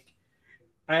he's like,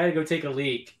 I had to go take a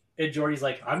leak. And Jordy's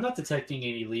like, I'm not detecting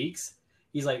any leaks.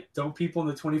 He's like, don't people in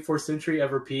the 24th century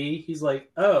ever pee? He's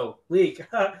like, oh, leak.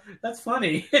 That's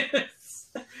funny.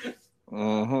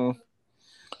 Mm-hmm.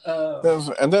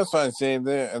 And that's why I say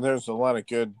there's a lot of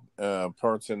good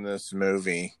parts in this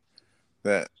movie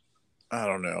that, I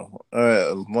don't know.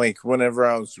 Like whenever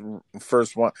I was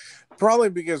first probably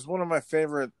because one of my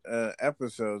favorite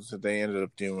episodes that they ended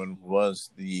up doing was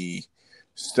the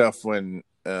stuff when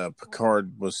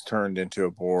Picard was turned into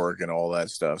a Borg and all that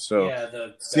stuff.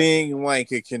 So seeing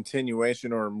like a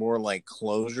continuation or more like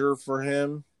closure for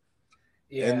him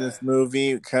in this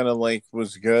movie kind of like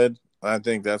was good. I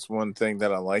think that's one thing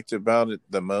that I liked about it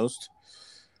the most.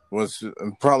 Was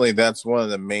probably that's one of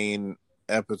the main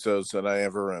episodes that I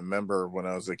ever remember when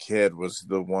I was a kid, was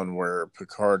the one where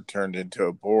Picard turned into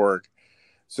a Borg.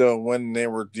 So when they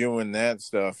were doing that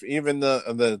stuff, even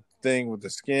the thing with the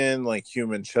skin, like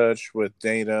human touch with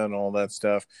Data and all that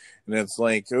stuff, and it's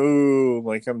like, ooh,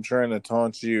 like I'm trying to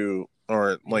taunt you,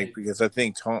 or like because I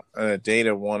think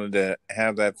Data wanted to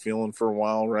have that feeling for a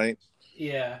while, right?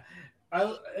 Yeah,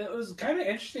 it was kind of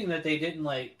interesting that they didn't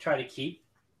like try to keep.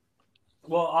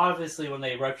 Well, obviously, when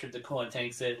they ruptured the coolant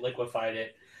tanks, it liquefied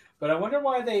it. But I wonder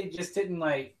why they just didn't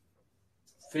like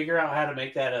figure out how to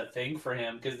make that a thing for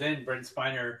him. Because then Brent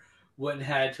Spiner wouldn't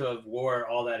had to have wore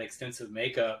all that extensive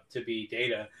makeup to be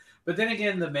Data. But then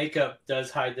again, the makeup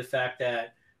does hide the fact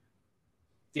that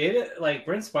Data, like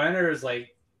Brent Spiner, is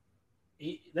like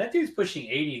that dude's pushing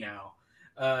 80 now.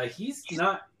 He's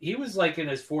not. He was like in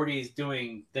his 40s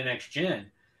doing the next gen.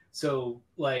 So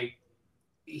like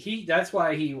that's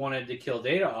why he wanted to kill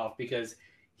Data off because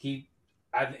he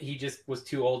just was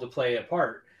too old to play a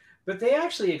part. But they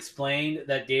actually explained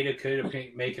that Data could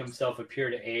make himself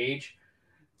appear to age,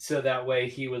 so that way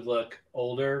he would look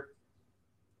older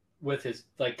with his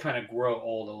like kind of grow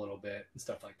old a little bit and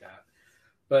stuff like that.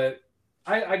 But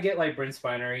I get like Brent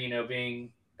Spiner,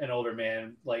 being an older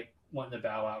man, like wanting to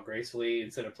bow out gracefully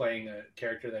instead of playing a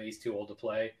character that he's too old to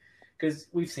play. Because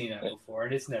we've seen that before,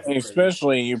 and it's never pretty.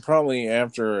 Especially you probably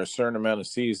after a certain amount of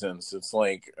seasons, it's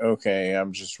like, okay,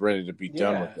 I'm just ready to be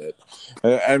done with it.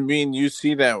 I mean, you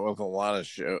see that with a lot of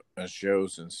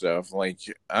shows and stuff. Like,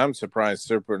 I'm surprised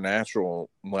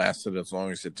Supernatural lasted as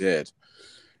long as it did.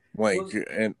 Like,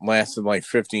 it lasted like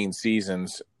 15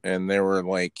 seasons, and there were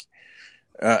like,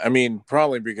 I mean,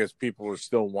 probably because people are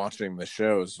still watching the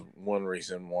shows, one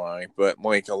reason why. But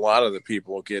like, a lot of the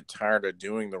people get tired of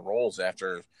doing the roles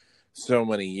after so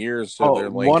many years, so they're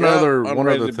like, one other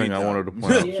thing I wanted to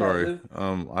point out. Yeah, sorry,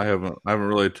 I haven't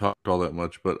really talked all that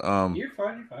much, but you're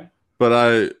fine.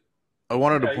 But I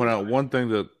wanted to point out one thing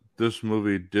that this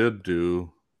movie did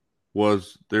do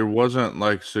was there wasn't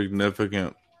like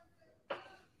significant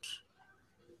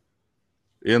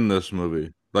in this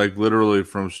movie, like literally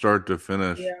from start to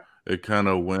finish. It kind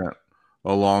of went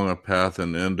along a path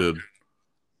and ended,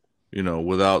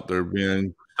 without there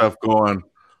being stuff going.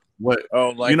 What?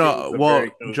 Like well,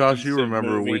 Josh, you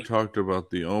remember we talked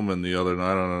about The Omen the other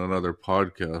night on another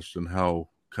podcast and how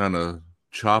kind of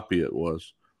choppy it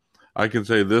was. I can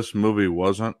say this movie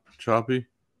wasn't choppy.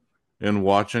 In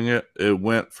watching it, it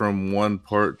went from one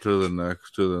part to the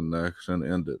next and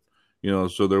ended.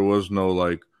 So there was no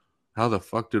like, how the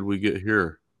fuck did we get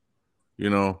here?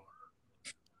 Yeah.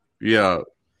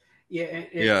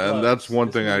 And that's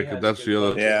one thing that's the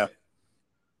other thing. Yeah.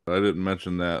 I didn't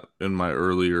mention that in my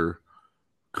earlier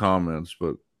comments,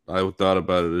 but I thought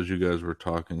about it as you guys were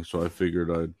talking, so I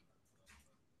figured I'd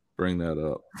bring that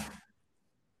up.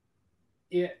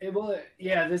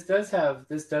 This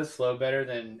does flow better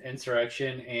than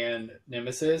Insurrection and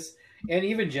Nemesis and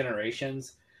even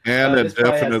Generations. And it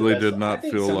definitely did not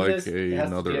feel like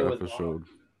another episode.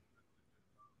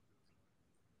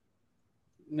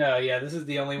 No, this is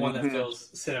the only one that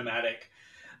feels cinematic.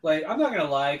 Like, I'm not gonna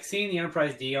lie, seeing the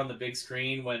Enterprise D on the big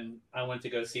screen when I went to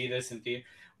go see this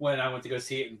when I went to go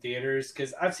see it in theaters,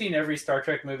 because I've seen every Star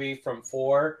Trek movie from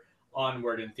 4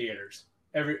 onward in theaters.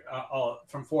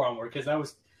 From 4 onward, because I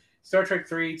was Star Trek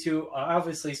 3 to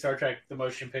obviously Star Trek the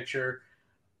motion picture.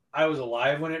 I was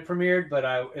alive when it premiered, but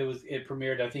it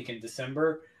premiered I think in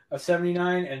December of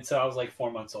 '79, and so I was like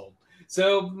 4 months old.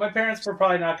 So my parents were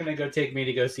probably not going to go take me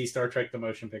to go see Star Trek the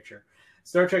motion picture.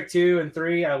 Star Trek 2 and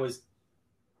 3, I was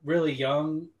really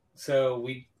young, so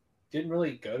we didn't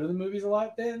really go to the movies a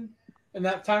lot then in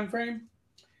that time frame.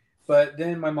 But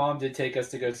then my mom did take us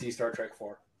to go see Star Trek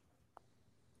 4.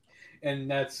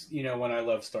 And that's, when I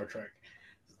loved Star Trek.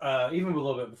 Even a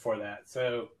little bit before that.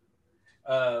 So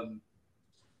I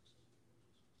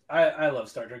love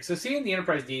Star Trek. So seeing the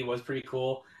Enterprise D was pretty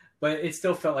cool, but it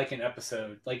still felt like an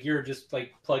episode. Like you're just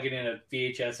like plugging in a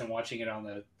VHS and watching it on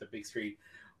the big screen.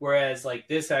 Whereas like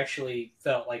this actually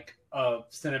felt like a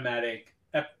cinematic,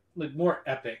 like more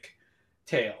epic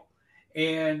tale.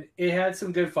 And it had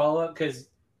some good follow-up because,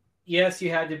 yes, you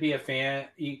had to be a fan.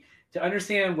 To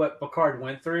understand what Picard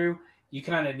went through, you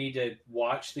kind of need to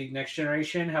watch The Next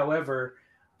Generation. However,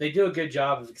 they do a good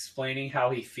job of explaining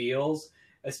how he feels,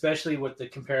 especially with the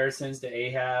comparisons to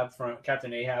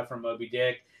Captain Ahab from Moby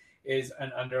Dick is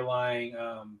an underlying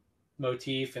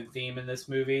motif and theme in this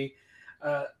movie.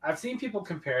 I've seen people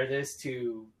compare this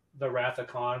to The Wrath of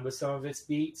Khan with some of its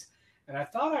beats, and I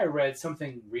thought I read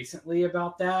something recently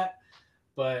about that,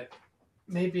 but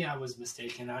maybe I was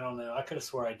mistaken. I don't know. I could have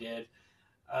swore I did.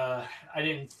 I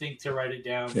didn't think to write it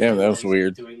down. Yeah, that was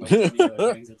weird. Doing like 20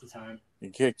 other things at the time. He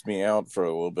kicked me out for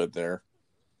a little bit there.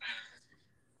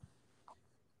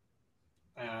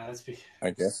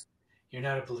 I guess. You're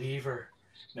not a believer.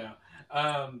 No.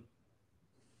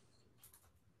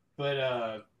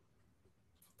 But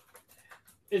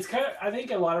it's kind of, I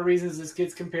think a lot of reasons this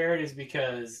gets compared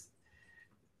is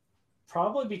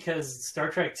probably because Star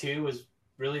Trek 2 was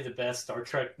really the best Star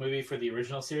Trek movie for the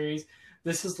original series.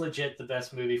 This is legit the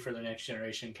best movie for the Next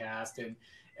Generation cast, and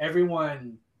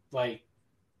everyone like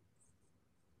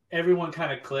everyone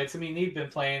kind of clicks. I mean, they've been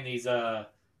playing these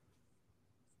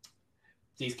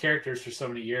characters for so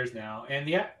many years now, and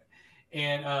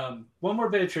one more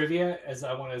bit of trivia as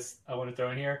I want to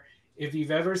throw in here. If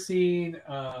you've ever seen,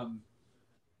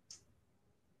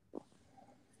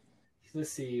 let's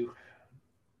see,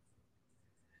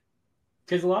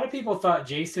 because a lot of people thought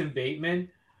Jason Bateman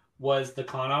was the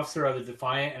con officer of the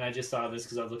Defiant, and I just saw this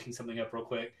because I was looking something up real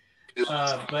quick.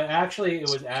 But actually, it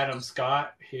was Adam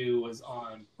Scott who was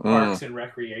on Parks and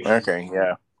Recreation. Okay,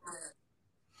 yeah.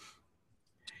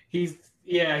 He's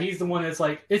the one that's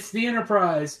like, it's the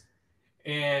Enterprise,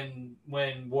 and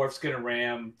when Worf's gonna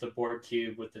ram the Borg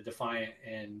cube with the Defiant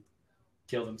and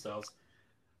kill themselves,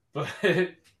 but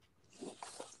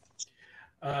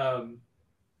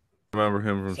remember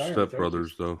him from Step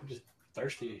Brothers, though. I'm just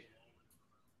thirsty.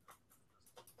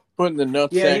 Putting the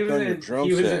nutsack on your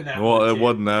drum set. Well, it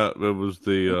wasn't that. It was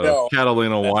the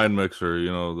Catalina wine mixer.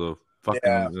 You know, the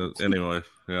fucking. Anyway,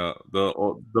 yeah,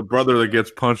 the brother that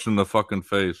gets punched in the fucking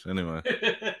face. Anyway.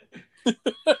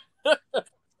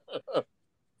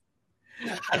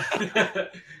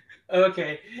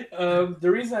 Okay. The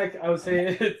reason I was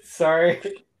saying sorry.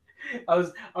 I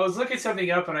was looking something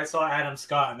up and I saw Adam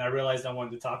Scott and I realized I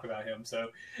wanted to talk about him. So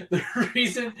the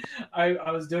reason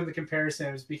I was doing the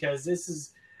comparison was because this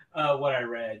is what I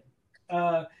read.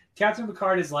 Captain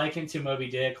Picard is likened to Moby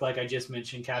Dick, like I just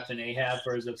mentioned, Captain Ahab,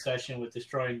 for his obsession with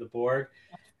destroying the Borg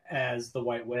as the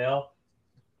White Whale,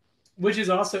 which is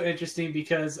also interesting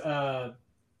because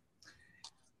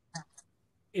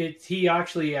he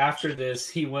actually, after this,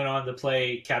 he went on to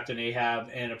play Captain Ahab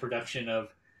in a production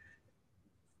of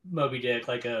Moby Dick,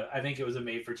 I think it was a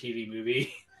made-for-TV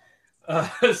movie.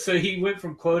 So he went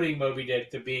from quoting Moby Dick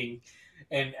to being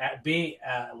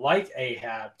like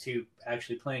Ahab to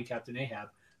actually playing Captain Ahab,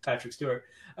 Patrick Stewart.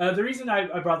 The reason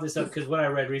I brought this up because what I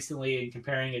read recently and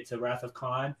comparing it to Wrath of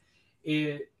Khan,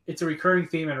 it's a recurring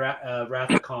theme in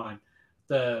Wrath of Khan,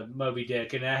 the Moby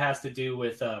Dick, and that has to do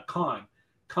with Khan.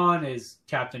 Khan is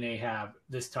Captain Ahab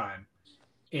this time,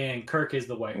 and Kirk is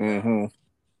the White Whale.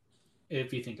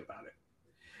 If you think about it,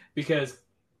 because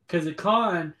the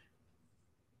Khan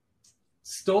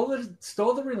stole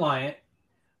the Reliant.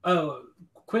 Oh,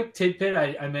 quick tidbit!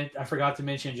 I forgot to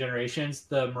mention Generations.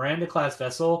 The Miranda class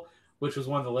vessel, which was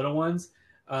one of the little ones,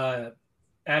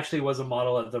 actually was a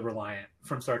model of the Reliant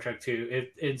from Star Trek 2.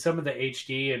 In some of the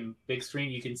HD and big screen,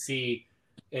 you can see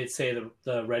it say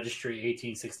the registry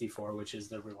 1864, which is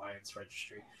the Reliance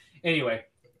registry. Anyway,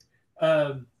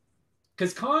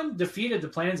 because Khan defeated the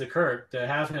plans of Kirk to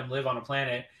have him live on a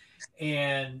planet,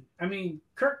 and I mean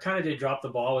Kirk kind of did drop the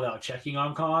ball without checking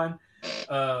on Khan.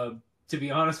 To be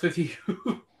honest with you,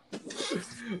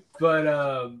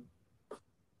 but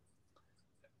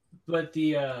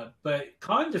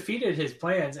Khan defeated his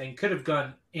plans and could have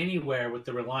gone anywhere with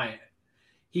the Reliant.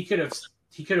 He could have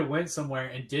went somewhere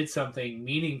and did something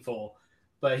meaningful,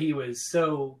 but he was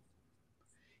so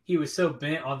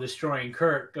bent on destroying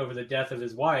Kirk over the death of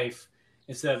his wife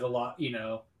instead of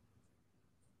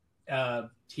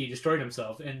he destroyed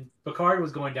himself. And Picard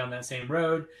was going down that same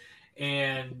road.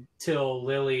 And till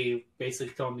Lily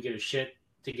basically told him to get his shit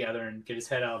together and get his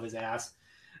head out of his ass.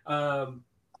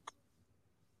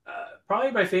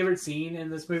 Probably my favorite scene in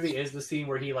this movie is the scene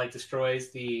where he destroys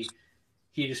the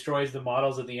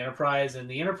models of the Enterprise, and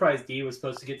the Enterprise D was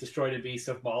supposed to get destroyed to be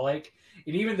symbolic.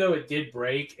 And even though it did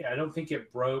break, I don't think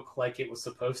it broke like it was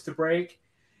supposed to break.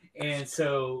 And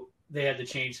so they had to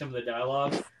change some of the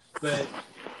dialogue. But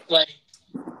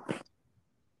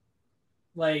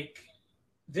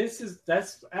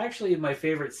that's actually my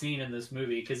favorite scene in this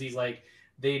movie, because he's like,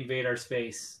 they invade our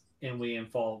space and we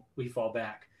fall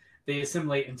back. They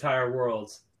assimilate entire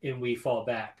worlds and we fall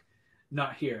back.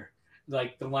 Not here.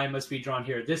 Like, the line must be drawn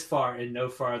here, this far and no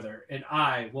farther, and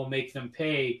I will make them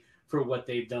pay for what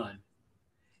they've done.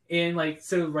 And right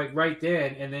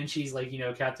then, and then she's like,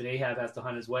 Captain Ahab has to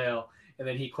hunt his whale, and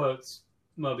then he quotes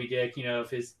Moby Dick, if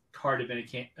his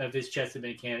if his chest had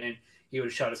been a cannon, he would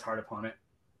have shot his heart upon it.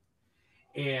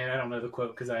 And I don't know the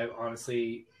quote because I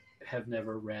honestly have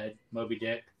never read Moby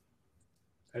Dick.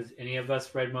 Has any of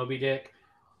us read Moby Dick?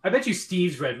 I bet you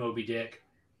Steve's read Moby Dick.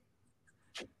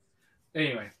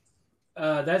 Anyway,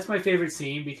 that's my favorite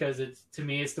scene because to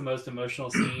me it's the most emotional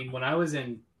scene. When I was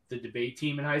in the debate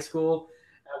team in high school,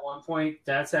 at one point.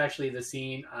 That's actually the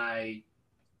scene I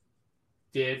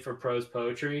did for prose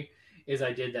poetry. Is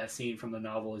I did that scene from the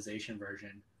novelization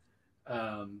version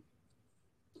um,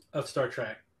 of Star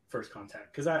Trek First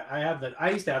Contact, because I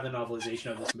used to have the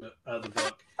novelization of the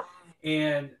book,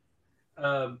 and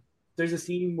there's a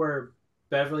scene where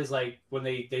Beverly's like, when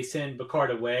they send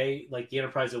Picard away, like the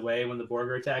Enterprise away when the Borg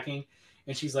are attacking,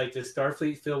 and she's like, "Does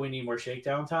Starfleet feel we need more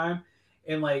shakedown time?"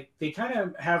 And like they kind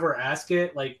of have her ask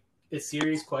it like a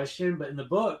serious question, but in the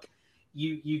book,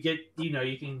 you get,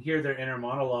 you can hear their inner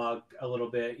monologue a little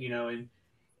bit,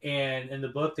 and in the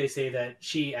book they say that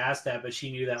she asked that, but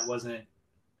she knew that wasn't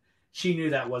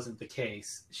the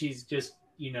case. She's just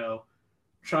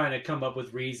trying to come up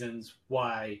with reasons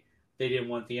why they didn't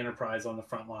want the Enterprise on the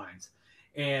front lines.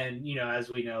 And,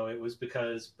 as we know, it was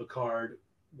because Picard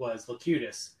was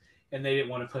Locutus, and they didn't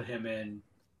want to put him in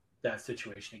that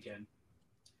situation again.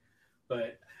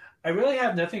 But I really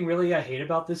have nothing really I hate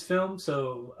about this film,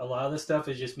 so a lot of this stuff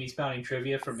is just me spouting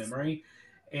trivia from memory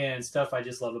and stuff I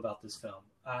just love about this film.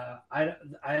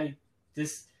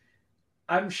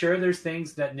 I'm sure there's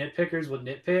things that nitpickers would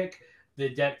nitpick. The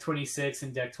Deck 26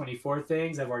 and Deck 24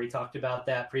 things, I've already talked about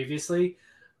that previously.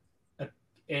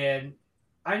 And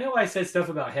I know I said stuff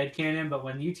about headcanon, but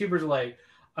when YouTubers are like,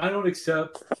 I don't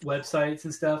accept websites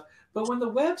and stuff, but when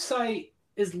the website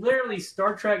is literally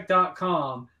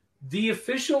StarTrek.com, the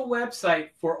official website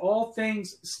for all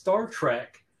things Star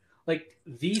Trek, like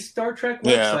the Star Trek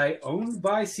website owned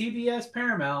by CBS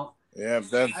Paramount. Yeah,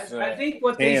 that's I think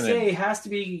what canon. they say has to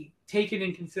be taken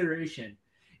in consideration.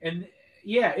 And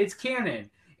yeah, it's canon.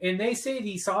 And they say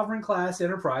the Sovereign class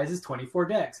Enterprise is 24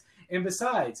 decks. And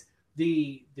besides,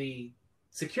 the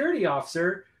security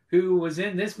officer who was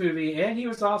in this movie, and he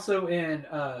was also in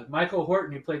Michael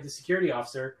Horton, who played the security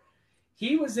officer,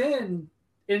 he was in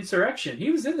Insurrection.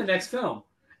 He was in the next film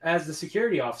as the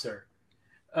security officer.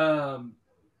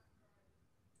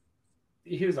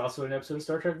 He was also in an episode of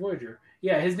Star Trek Voyager.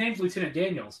 Yeah, his name's Lieutenant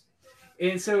Daniels.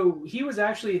 And so he was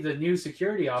actually the new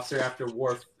security officer after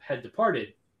Worf had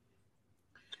departed.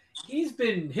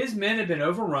 His men have been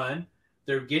overrun.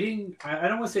 They're getting, I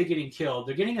don't want to say getting killed,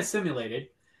 they're getting assimilated.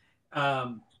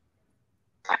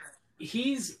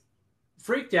 He's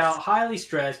freaked out, highly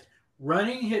stressed,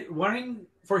 running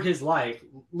for his life,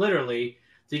 literally,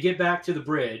 to get back to the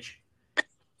bridge.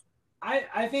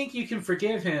 I think you can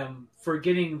forgive him for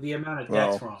getting the amount of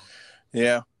decks wrong.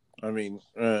 Yeah. I mean,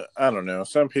 I don't know.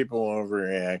 Some people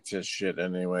overreact to shit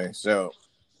anyway. So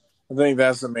I think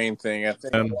that's the main thing. I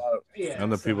think and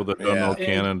the people that don't know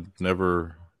canon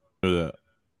never knew that,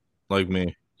 like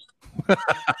me.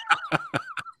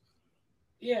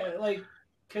 Yeah, like,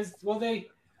 because that's one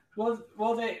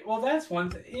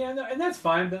thing. Yeah, and that's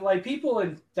fine. But like people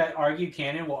that argue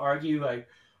canon will argue like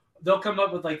they'll come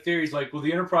up with like theories like, well,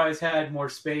 the Enterprise had more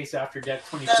space after Deck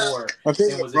 24. I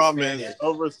think the problem is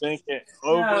overthinking.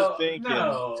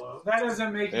 No, that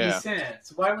doesn't make any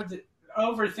sense. Why would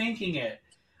overthinking it?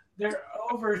 They're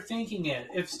overthinking it.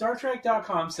 If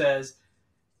StarTrek.com says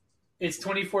it's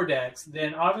 24 decks,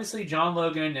 then obviously John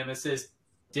Logan and Nemesis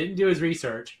didn't do his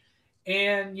research,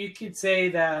 and you could say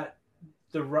that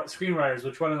the screenwriters,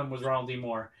 which one of them was Ronald D.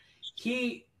 Moore,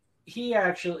 you could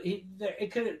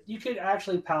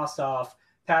actually pass off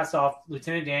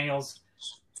Lieutenant Daniels'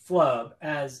 flub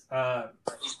as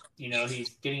he's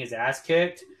getting his ass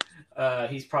kicked.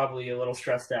 He's probably a little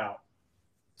stressed out.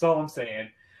 That's all I'm saying.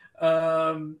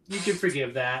 You can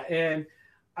forgive that, and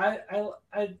I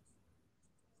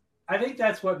think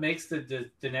that's what makes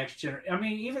the next generation. I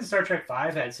mean, even Star Trek V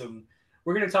had some.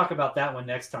 We're going to talk about that one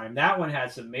next time. That one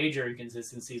had some major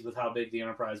inconsistencies with how big the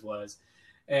Enterprise was.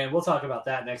 And we'll talk about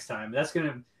that next time. That's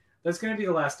gonna be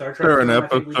the last Star Trek. There's an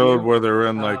episode where they're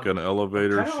in like an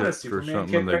elevator shift or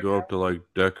something, and they go up to like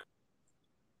deck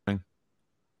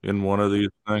in one of these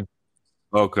things.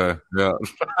 Okay, yeah,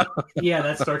 yeah,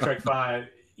 that's Star Trek V.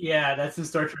 Yeah, that's in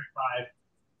Star Trek V.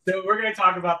 So we're gonna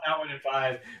talk about that one in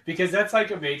 5 because that's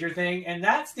like a major thing, and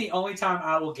that's the only time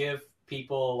I will give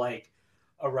people like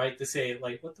a right to say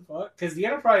like, what the fuck? Because the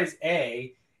Enterprise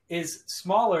A is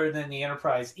smaller than the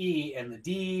Enterprise E and the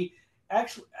D.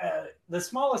 Actually, the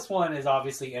smallest one is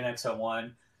obviously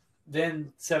NX-01,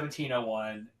 then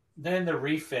 1701, then the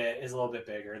refit is a little bit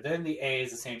bigger. Then the A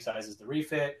is the same size as the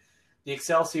refit. The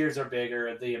Excelsiors are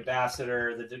bigger, the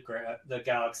Ambassador, the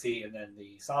Galaxy, and then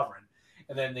the Sovereign.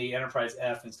 And then the Enterprise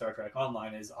F in Star Trek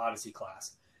Online is Odyssey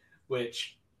class,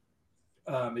 which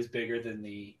is bigger than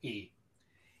the E.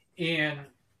 And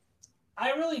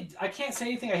I can't say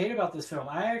anything I hate about this film.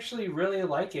 I actually really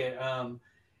like it.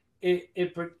 It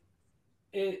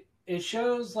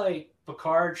shows like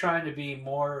Picard trying to be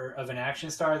more of an action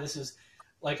star. This is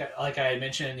like I had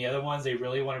mentioned in the other ones, they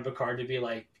really wanted Picard to be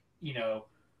like,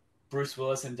 Bruce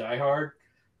Willis in Die Hard,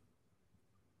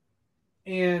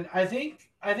 and I think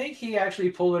he actually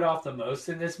pulled it off the most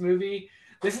in this movie.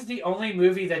 This is the only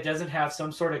movie that doesn't have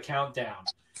some sort of countdown.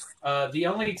 The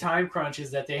only time crunch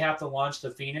is that they have to launch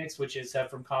the Phoenix, which is set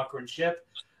from Cochrane ship,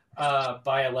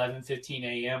 by 11:15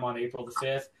 a.m. on April the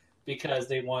 5th, because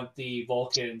they want the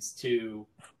Vulcans to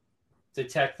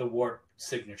detect the warp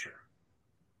signature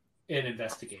and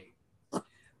investigate.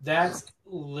 That's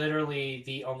literally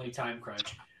the only time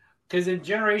crunch. Because in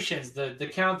Generations, the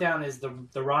countdown is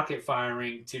the rocket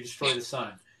firing to destroy the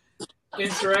sun.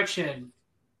 Insurrection,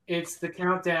 it's the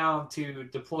countdown to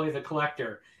deploy the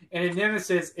collector. And in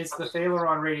Nemesis, it's the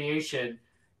Phaleron radiation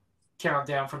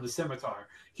countdown from the scimitar.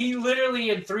 He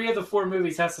literally, in 3 of the 4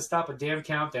 movies, has to stop a damn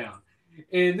countdown.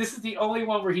 And this is the only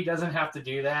one where he doesn't have to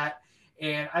do that.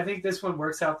 And I think this one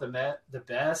works out the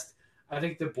best. I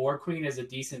think the Borg Queen is a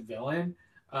decent villain.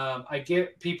 I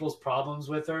get people's problems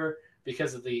with her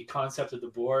because of the concept of the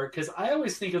Borg. Because I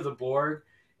always think of the Borg.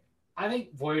 I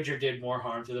think Voyager did more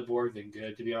harm to the Borg than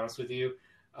good, to be honest with you.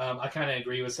 I kind of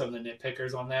agree with some of the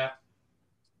nitpickers on that.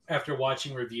 After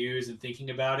watching reviews and thinking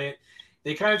about it,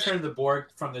 they kind of turned the Borg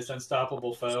from this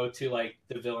unstoppable foe to like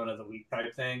the villain of the week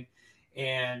type thing.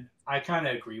 And I kind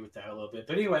of agree with that a little bit.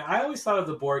 But anyway, I always thought of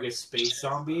the Borg as space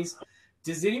zombies.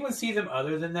 Does anyone see them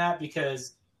other than that?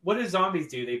 Because what do zombies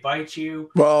do? They bite you.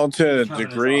 Well, to a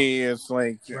degree, it's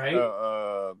like right?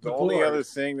 The only Borg. Other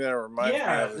thing that reminds me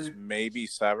of is maybe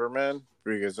Cybermen,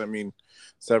 because I mean,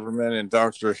 Cybermen and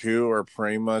Doctor Who are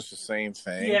pretty much the same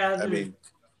thing. Yeah, I mean,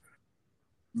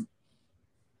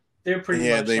 they're pretty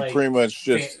much they like, pretty much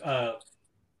just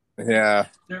yeah.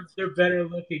 They're better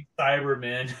looking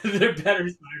Cybermen. They're better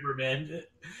Cybermen.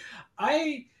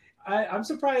 I'm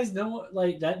surprised no one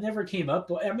like that never came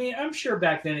up. I mean, I'm sure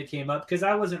back then it came up because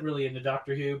I wasn't really into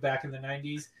Doctor Who back in the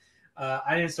 90s.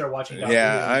 I didn't start watching Doctor Who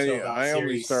until about I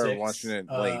only started 6, watching it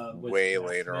like way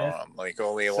later Smith. on, like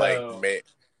only it was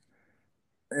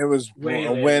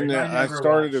when I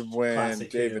started when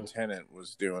David Tennant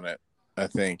was doing it. I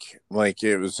think like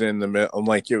it was in the middle,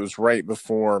 like it was right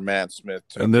before Matt Smith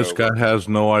took and this over. Guy has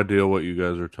no idea what you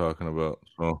guys are talking about.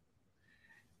 So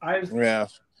yeah.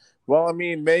 Well, I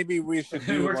mean, maybe we should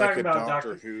do like a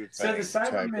Doctor Who type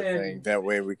of thing. That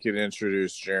way we could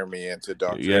introduce Jeremy into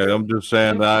Doctor Who. Yeah, I'm just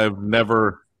saying I've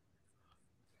never...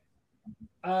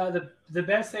 The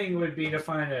best thing would be to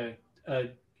find a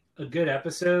good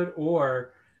episode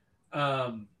or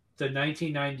the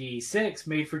 1996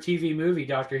 made-for-TV movie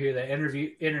Doctor Who that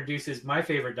introduces my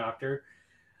favorite Doctor,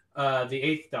 the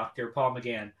 8th Doctor, Paul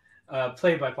McGann,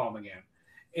 played by Paul McGann.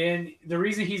 And the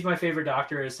reason he's my favorite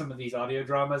Doctor is some of these audio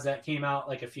dramas that came out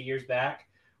like a few years back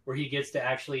where he gets to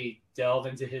actually delve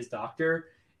into his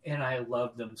Doctor, and I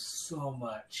love them so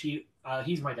much.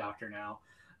 He's my Doctor now.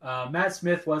 Matt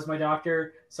Smith was my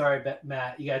Doctor. Sorry,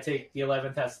 Matt, you got to take the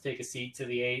 11th has to take a seat to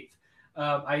the 8th.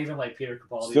 I even like Peter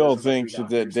Capaldi. Still think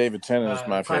that David Tennant is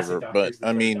my favorite, but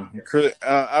I mean,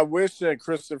 I wish that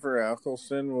Christopher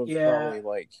Eccleston was probably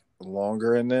like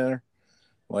longer in there.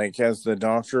 Like as the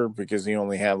Doctor, because he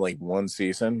only had like 1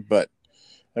 season, but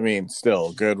I mean,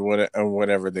 still good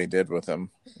whatever they did with him.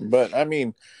 But I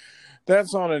mean,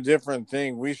 that's on a different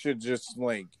thing. We should just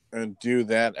like do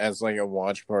that as like a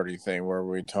watch party thing where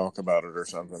we talk about it or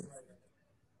something.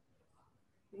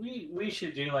 We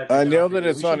should do like. I know that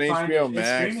it's on HBO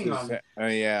Max.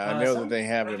 I know that they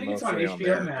have it mostly on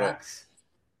HBO Max.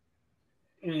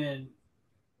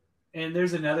 And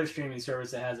there's another streaming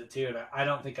service that has it too. And I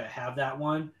don't think I have that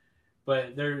one,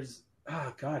 but there's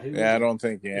I don't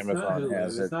think Amazon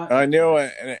has it. I know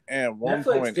at one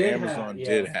point Amazon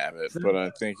did have it, but I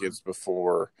think it's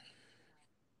before.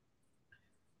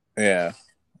 Yeah,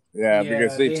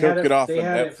 because they took it off of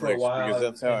Netflix because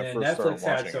that's how I first started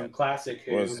watching it. Classic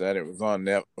Who. Was that it was on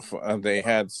Netflix? They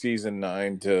had season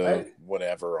 9 to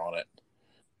whatever on it.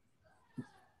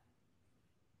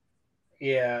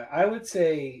 Yeah, I would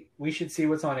say we should see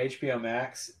what's on HBO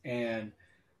Max, and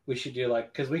we should do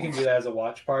because we can do that as a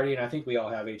watch party, and I think we all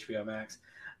have HBO Max.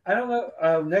 I don't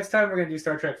know. Next time we're going to do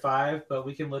Star Trek 5, but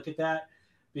we can look at that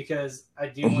because I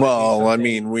do. Well, I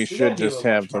mean, we should just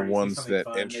have the ones that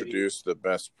introduce the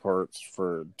best parts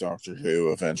for Doctor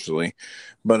Who eventually,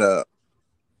 but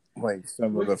like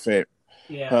some of the favorite.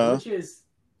 Yeah, which is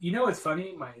it's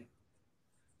funny.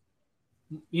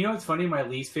 My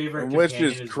least favorite, which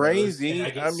is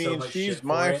crazy. I mean, she's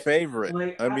my favorite.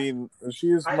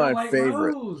 She's my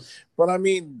favorite. Rose. But I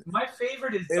mean, my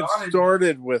favorite is it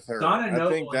started with her. Donna I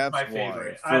think that's my why.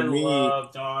 favorite. For me,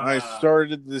 love Donna. I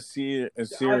started the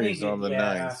series on the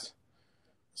 9th.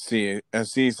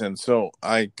 season, so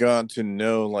I got to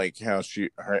know like how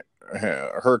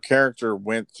her character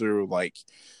went through like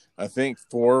I think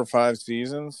 4 or 5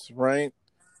 seasons, right?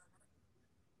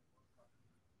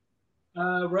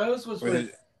 Rose was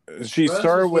with She Rose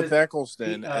started was with with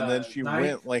Eccleston, and then she ninth,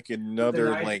 went like the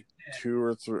another ninth. like 2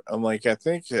 or 3, like I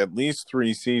think at least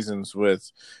 3 seasons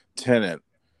with Tennant.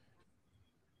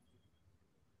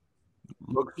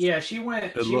 Looks Yeah, it she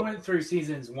look went through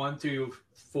seasons 1 through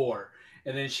 4,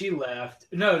 and then she left.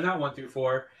 No, not 1 through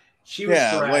 4. She was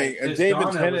Yeah, sporadic like because David Donna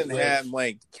was Tennant with had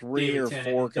like three David or Tennant,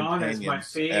 four and Donna is my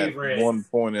companions at favorite. one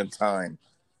point in time.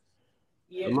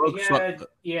 Yeah, it looks like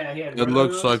he had it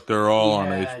looks like Rose, they're he all on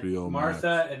had HBO Max.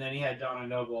 Martha, and then he had Donna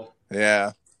Noble.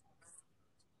 Yeah.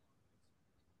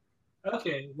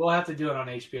 Okay, we'll have to do it on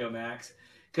HBO Max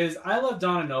because I love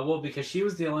Donna Noble because she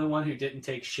was the only one who didn't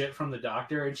take shit from the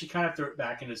doctor, and she kind of threw it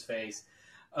back in his face.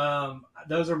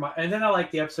 Those are my, and then I like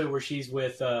the episode where she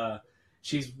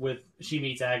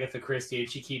meets Agatha Christie, and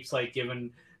she keeps like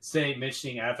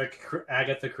mentioning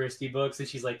Agatha Christie books, and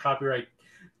she's like copyright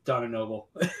Donna Noble.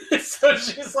 So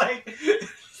she's like,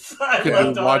 I You can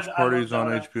love do watch Donna. parties on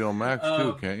Donna. HBO Max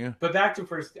too, can't you? But back to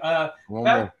first. One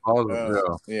Back, more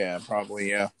positive, Yeah, probably.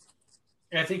 Yeah.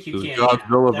 I think you Because can.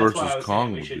 Godzilla That's why versus I was Kong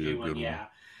saying we would should be a do one. good one.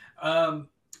 Yeah.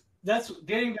 That's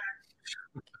getting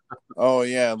back. Oh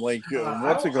yeah, like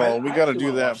what's it called? We got to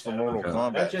do that for Mortal That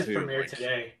Kombat just too. premiered Like,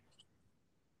 today.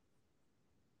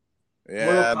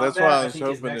 yeah, that's what I was think,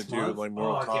 is hoping to next do, month. like Oh,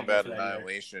 Mortal I can't wait Kombat for that either.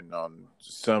 Annihilation on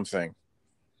something,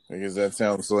 because that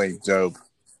sounds like dope.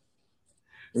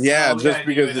 Yeah, we just gotta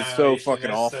do because it's so Annihilation.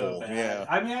 fucking That's so awful. bad. Yeah.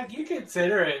 I mean, you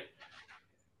consider it.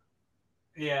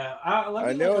 Yeah, let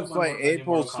I me look know up it's when like a new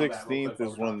April Mortal Kombat real quick 16th while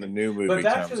is we're when the talking. new But movie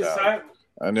back to comes the out.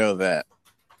 I know that.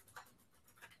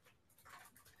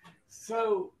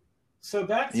 So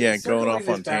back to Yeah, going circling off this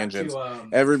on back tangents. to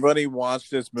Everybody watch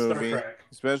this Star movie, Trek.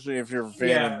 especially if you're a fan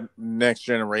Yeah, of Next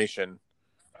Generation.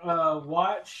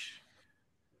 watch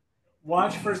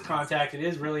First Contact. It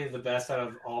is really the best out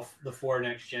of all the 4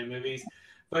 next gen movies.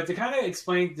 But to kind of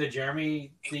explain to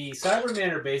Jeremy, the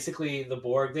Cybermen are basically the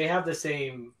Borg. They have the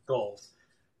same goals.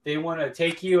 They want to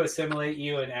take you, assimilate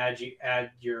you, and add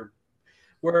your.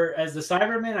 Whereas the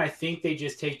Cybermen, I think they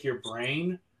just take your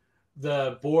brain.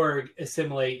 The Borg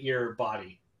assimilate your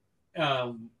body,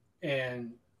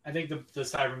 and I think the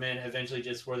Cybermen eventually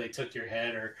just where they took your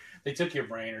head or they took your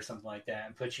brain or something like that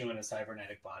and put you in a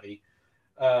cybernetic body.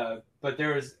 But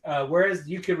there was whereas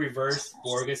you could reverse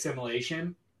Borg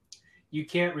assimilation, you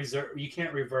can't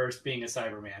reverse being a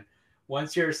Cyberman.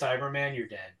 Once you're a Cyberman, you're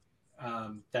dead.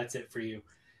 That's it for you.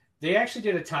 They actually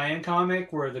did a tie-in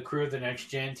comic where the crew of the Next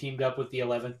Gen teamed up with the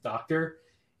 11th Doctor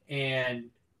and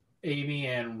Amy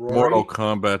and Rory. Mortal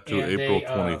Kombat to and April they,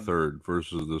 23rd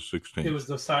versus the 16th. It was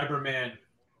the Cyberman.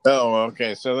 Oh,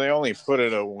 okay. So they only put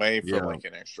it away for Yeah. like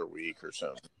an extra week or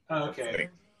something. Okay.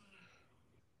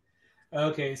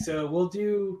 Okay, so we'll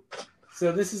do.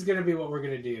 So this is going to be what we're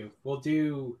going to do. We'll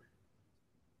do.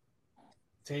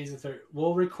 Today's the third.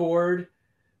 We'll record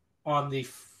on the.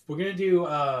 We're going to do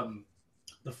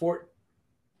the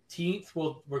 14th.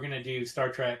 We're going to do Star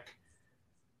Trek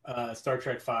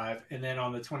 5, and then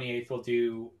on the 28th we'll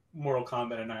do Mortal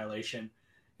Kombat Annihilation,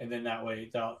 and then that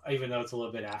way, even though it's a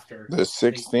little bit after the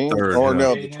 16th, Third, or yeah.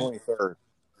 no, the 23rd.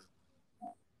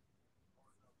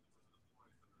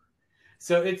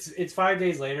 So it's 5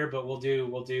 days later, but we'll do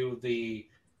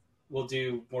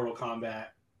Mortal Kombat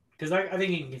because I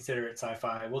think you can consider it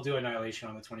sci-fi. We'll do Annihilation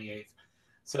on the 28th,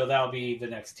 so that'll be the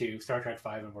next two: Star Trek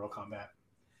 5 and Mortal Kombat.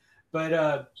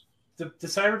 But the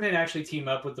Cybermen actually team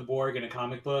up with the Borg in a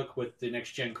comic book with the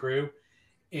Next Gen crew,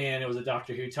 and it was a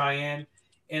Doctor Who tie-in.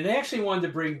 And they actually wanted to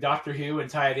bring Doctor Who and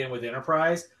tie it in with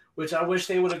Enterprise, which I wish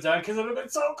they would have done because it would have been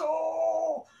so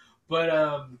cool. But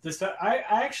I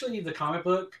actually the comic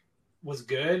book was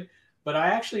good, but I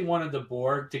actually wanted the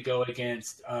Borg to go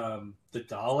against the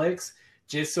Daleks,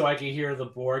 just so I could hear the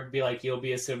Borg be like, "You'll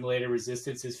be assimilated.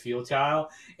 Resistance is futile,"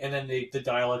 and then the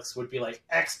Daleks would be like,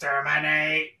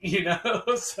 "Exterminate," you know.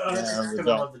 So because I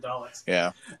love the Daleks.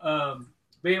 Yeah. But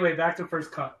anyway, back to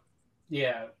First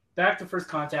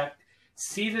Contact.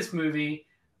 See this movie.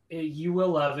 You will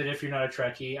love it if you're not a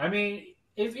Trekkie. I mean,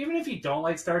 even if you don't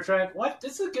like Star Trek,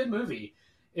 this is a good movie.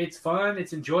 It's fun.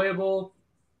 It's enjoyable.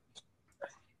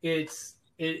 It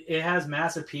has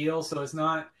mass appeal, so it's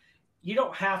not. You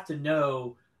don't have to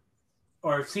know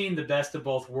or have seen the best of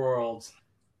both worlds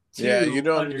to you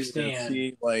don't understand need to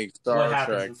see like Star what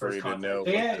happens Trek in for First you to Contact. know.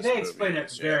 They explain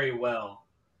it very well.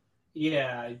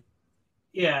 Yeah.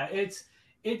 They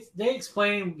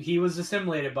explain he was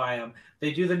assimilated by him.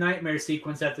 They do the nightmare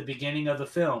sequence at the beginning of the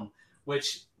film,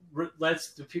 which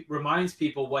reminds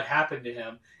people what happened to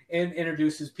him and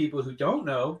introduces people who don't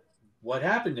know what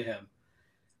happened to him.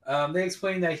 They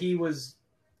explain that he was.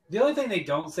 The only thing they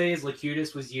don't say is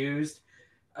Locutus was used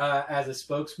as a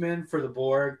spokesman for the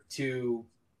Borg to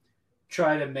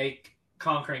try to make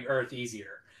conquering Earth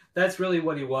easier. That's really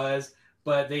what he was.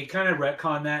 But they kind of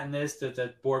retcon that in this, that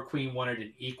the Borg Queen wanted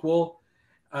an equal,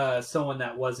 someone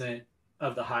that wasn't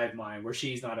of the hive mind, where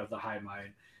she's not of the hive mind.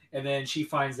 And then she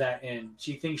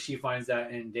thinks she finds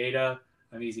that in Data.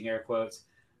 I'm using air quotes.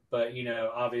 But,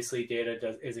 obviously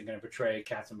Data isn't going to betray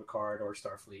Captain Picard or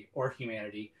Starfleet or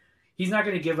humanity. He's not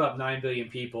going to give up 9 billion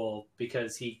people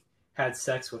because he had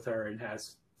sex with her and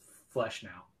has flesh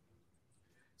now.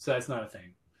 So that's not a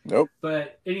thing. Nope.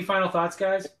 But any final thoughts,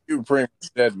 guys? You pretty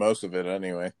much said most of it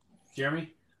anyway.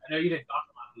 Jeremy? I know you didn't talk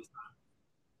a lot this time.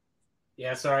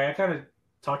 Yeah, sorry. I kind of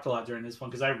talked a lot during this one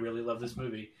because I really love this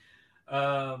movie.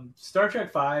 Star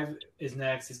Trek V is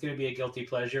next. It's going to be a guilty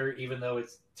pleasure, even though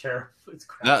it's terrible. It's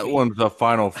crappy. That one's the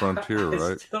Final Frontier,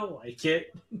 right? I still like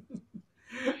it.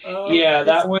 Yeah,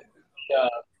 that one.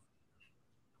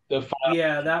 The final,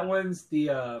 Yeah, that one's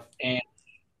the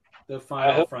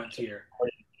Final Frontier.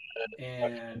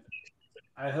 And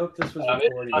I hope this was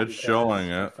recorded. It's showing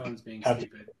it. My phone's being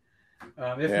stupid.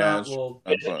 If Yeah, not, we'll.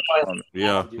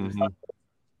 Yeah.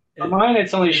 For mine,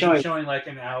 it's only showing like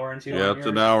an hour and 2 Yeah, it's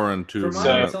an hour and 2 For minutes.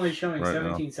 mine, it's only showing right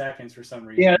 17 now. seconds for some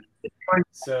reason. Yeah.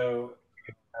 So.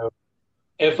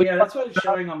 If we that's what it's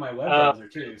showing on my web browser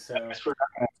too. So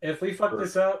if we fuck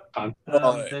this up, then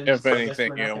if I guess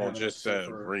anything, we're not it gonna will have just an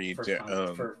episode read.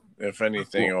 for If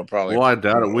anything, it'll probably. Well, I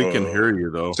doubt it. We can hear you,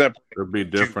 though. Except It'd be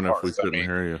different if we parts, I couldn't mean.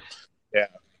 hear you.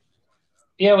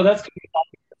 Yeah, well, that's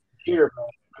here.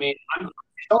 I mean,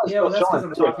 yeah, well, that's because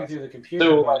I'm talking through the computer.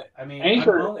 So, but, I mean,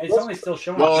 Anchor- it's only still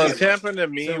showing. Well, here. it's happened to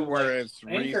me So, where like, it's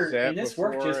Anchor- reset and this before,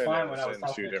 worked just and fine it when I was in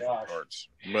talking two to different Josh. parts.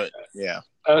 But yeah,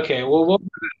 Okay, well, we'll go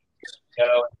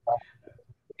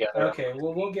together. Okay,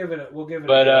 well, we'll give it.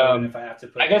 But, a go, and if I have to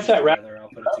put I guess it that together, I'll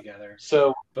put it together.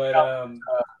 So, But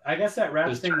I guess that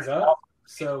wraps things up.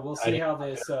 So we'll see how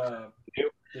this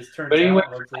turns But anyway,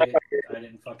 out. Hopefully, I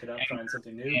didn't fuck it up trying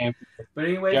something new. and, But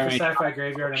anyway, Jeremy- for Sci-Fi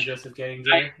Graveyard, I'm Joseph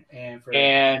Gettinger, and for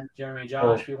and Jeremy and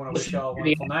Josh, we want to wish y'all a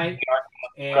wonderful night.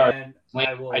 And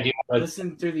I will I do-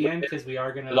 listen through the end because we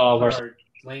are going to With all of put our- our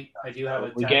link. I do have a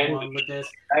tag Again, along with this,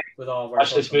 with all of our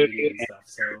watch this social movie. media and stuff.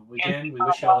 So again, we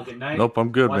wish y'all a good night. Nope,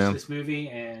 I'm good, Watch man. this movie.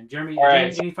 And Jeremy, All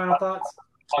right. any final thoughts?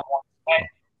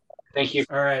 Thank you.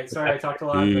 All right. Sorry I talked a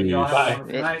lot, but y'all have Bye. a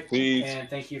wonderful Yeah, night. peace. And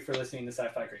thank you for listening to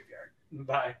Sci-Fi Graveyard.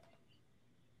 Bye.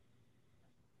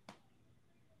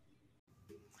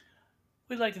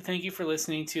 We'd like to thank you for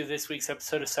listening to this week's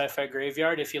episode of Sci-Fi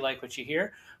Graveyard. If you like what you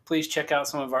hear, please check out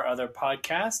some of our other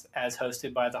podcasts as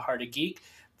hosted by The Heart of Geek.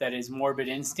 That is Morbid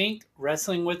Instinct,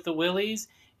 Wrestling with the Willies,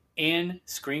 and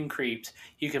Screen Creeps.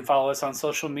 You can follow us on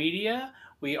social media.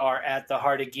 We are at The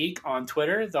Heart of Geek on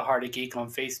Twitter, The Heart of Geek on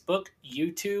Facebook,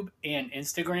 YouTube, and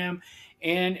Instagram.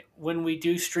 And when we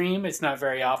do stream, it's not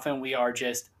very often. We are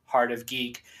just Heart of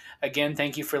Geek. Again,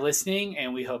 thank you for listening,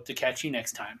 and we hope to catch you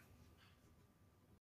next time.